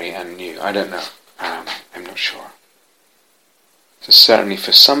necessary and new. I don't know. I'm not sure. So certainly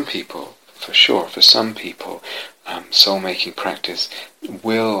for some people, for sure, for some people, soul-making practice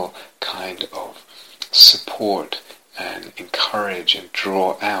will kind of support and encourage and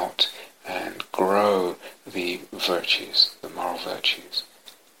draw out and grow the virtues, the moral virtues.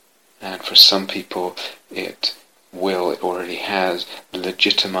 And for some people it already has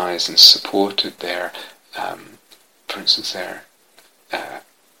legitimized and supported their, for instance, their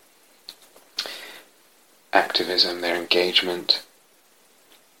activism, their engagement,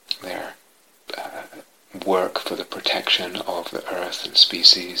 their work for the protection of the earth and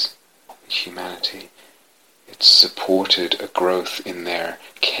species, humanity. It's supported a growth in their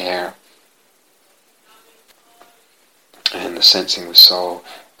care and the sensing the soul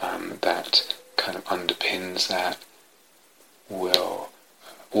that kind of underpins that will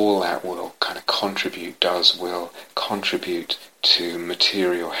kind of contribute to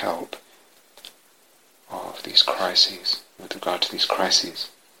material help of these crises, with regard to these crises.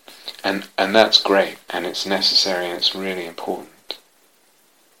 And that's great, and it's necessary, and it's really important.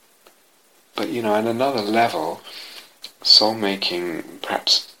 But, at another level, soul-making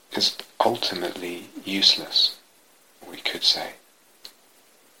perhaps is ultimately useless, we could say.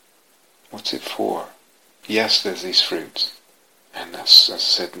 What's it for? Yes, there's these fruits, and that's, as I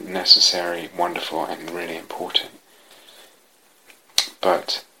said, necessary, wonderful, and really important.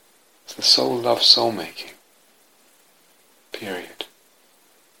 But the soul loves soul-making. Period.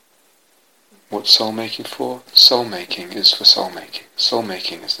 What's soul-making for? Soul-making is for soul-making.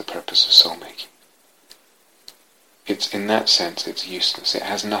 Soul-making is the purpose of soul-making. It's, in that sense, it's useless. It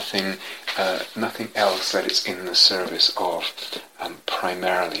has nothing else that it's in the service of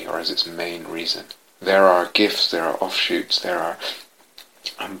primarily or as its main reason. There are gifts, there are offshoots, there are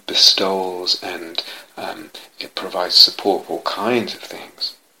bestowals, and it provides support for all kinds of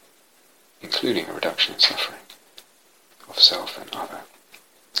things, including a reduction in suffering of self and other.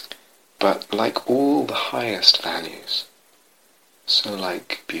 But like all the highest values, so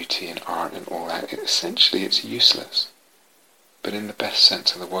like beauty and art and all that, essentially it's useless, but in the best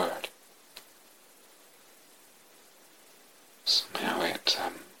sense of the word. Somehow it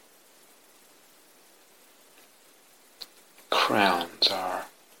crowns our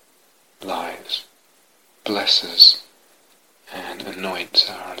lives, blesses and anoints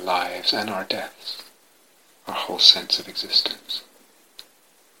our lives and our deaths, our whole sense of existence.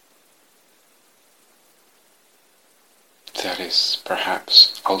 that is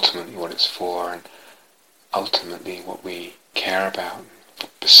perhaps ultimately what it's for, and ultimately what we care about,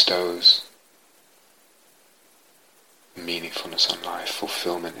 what bestows meaningfulness on life,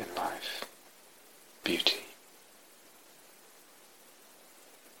 fulfillment in life, beauty.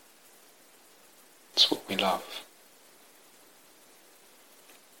 It's what we love.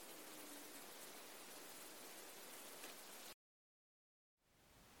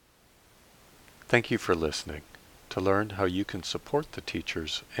 Thank you for listening. To learn how you can support the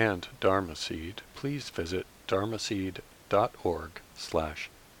teachers and Dharma Seed, please visit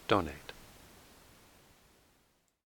dharmaseed.org/donate.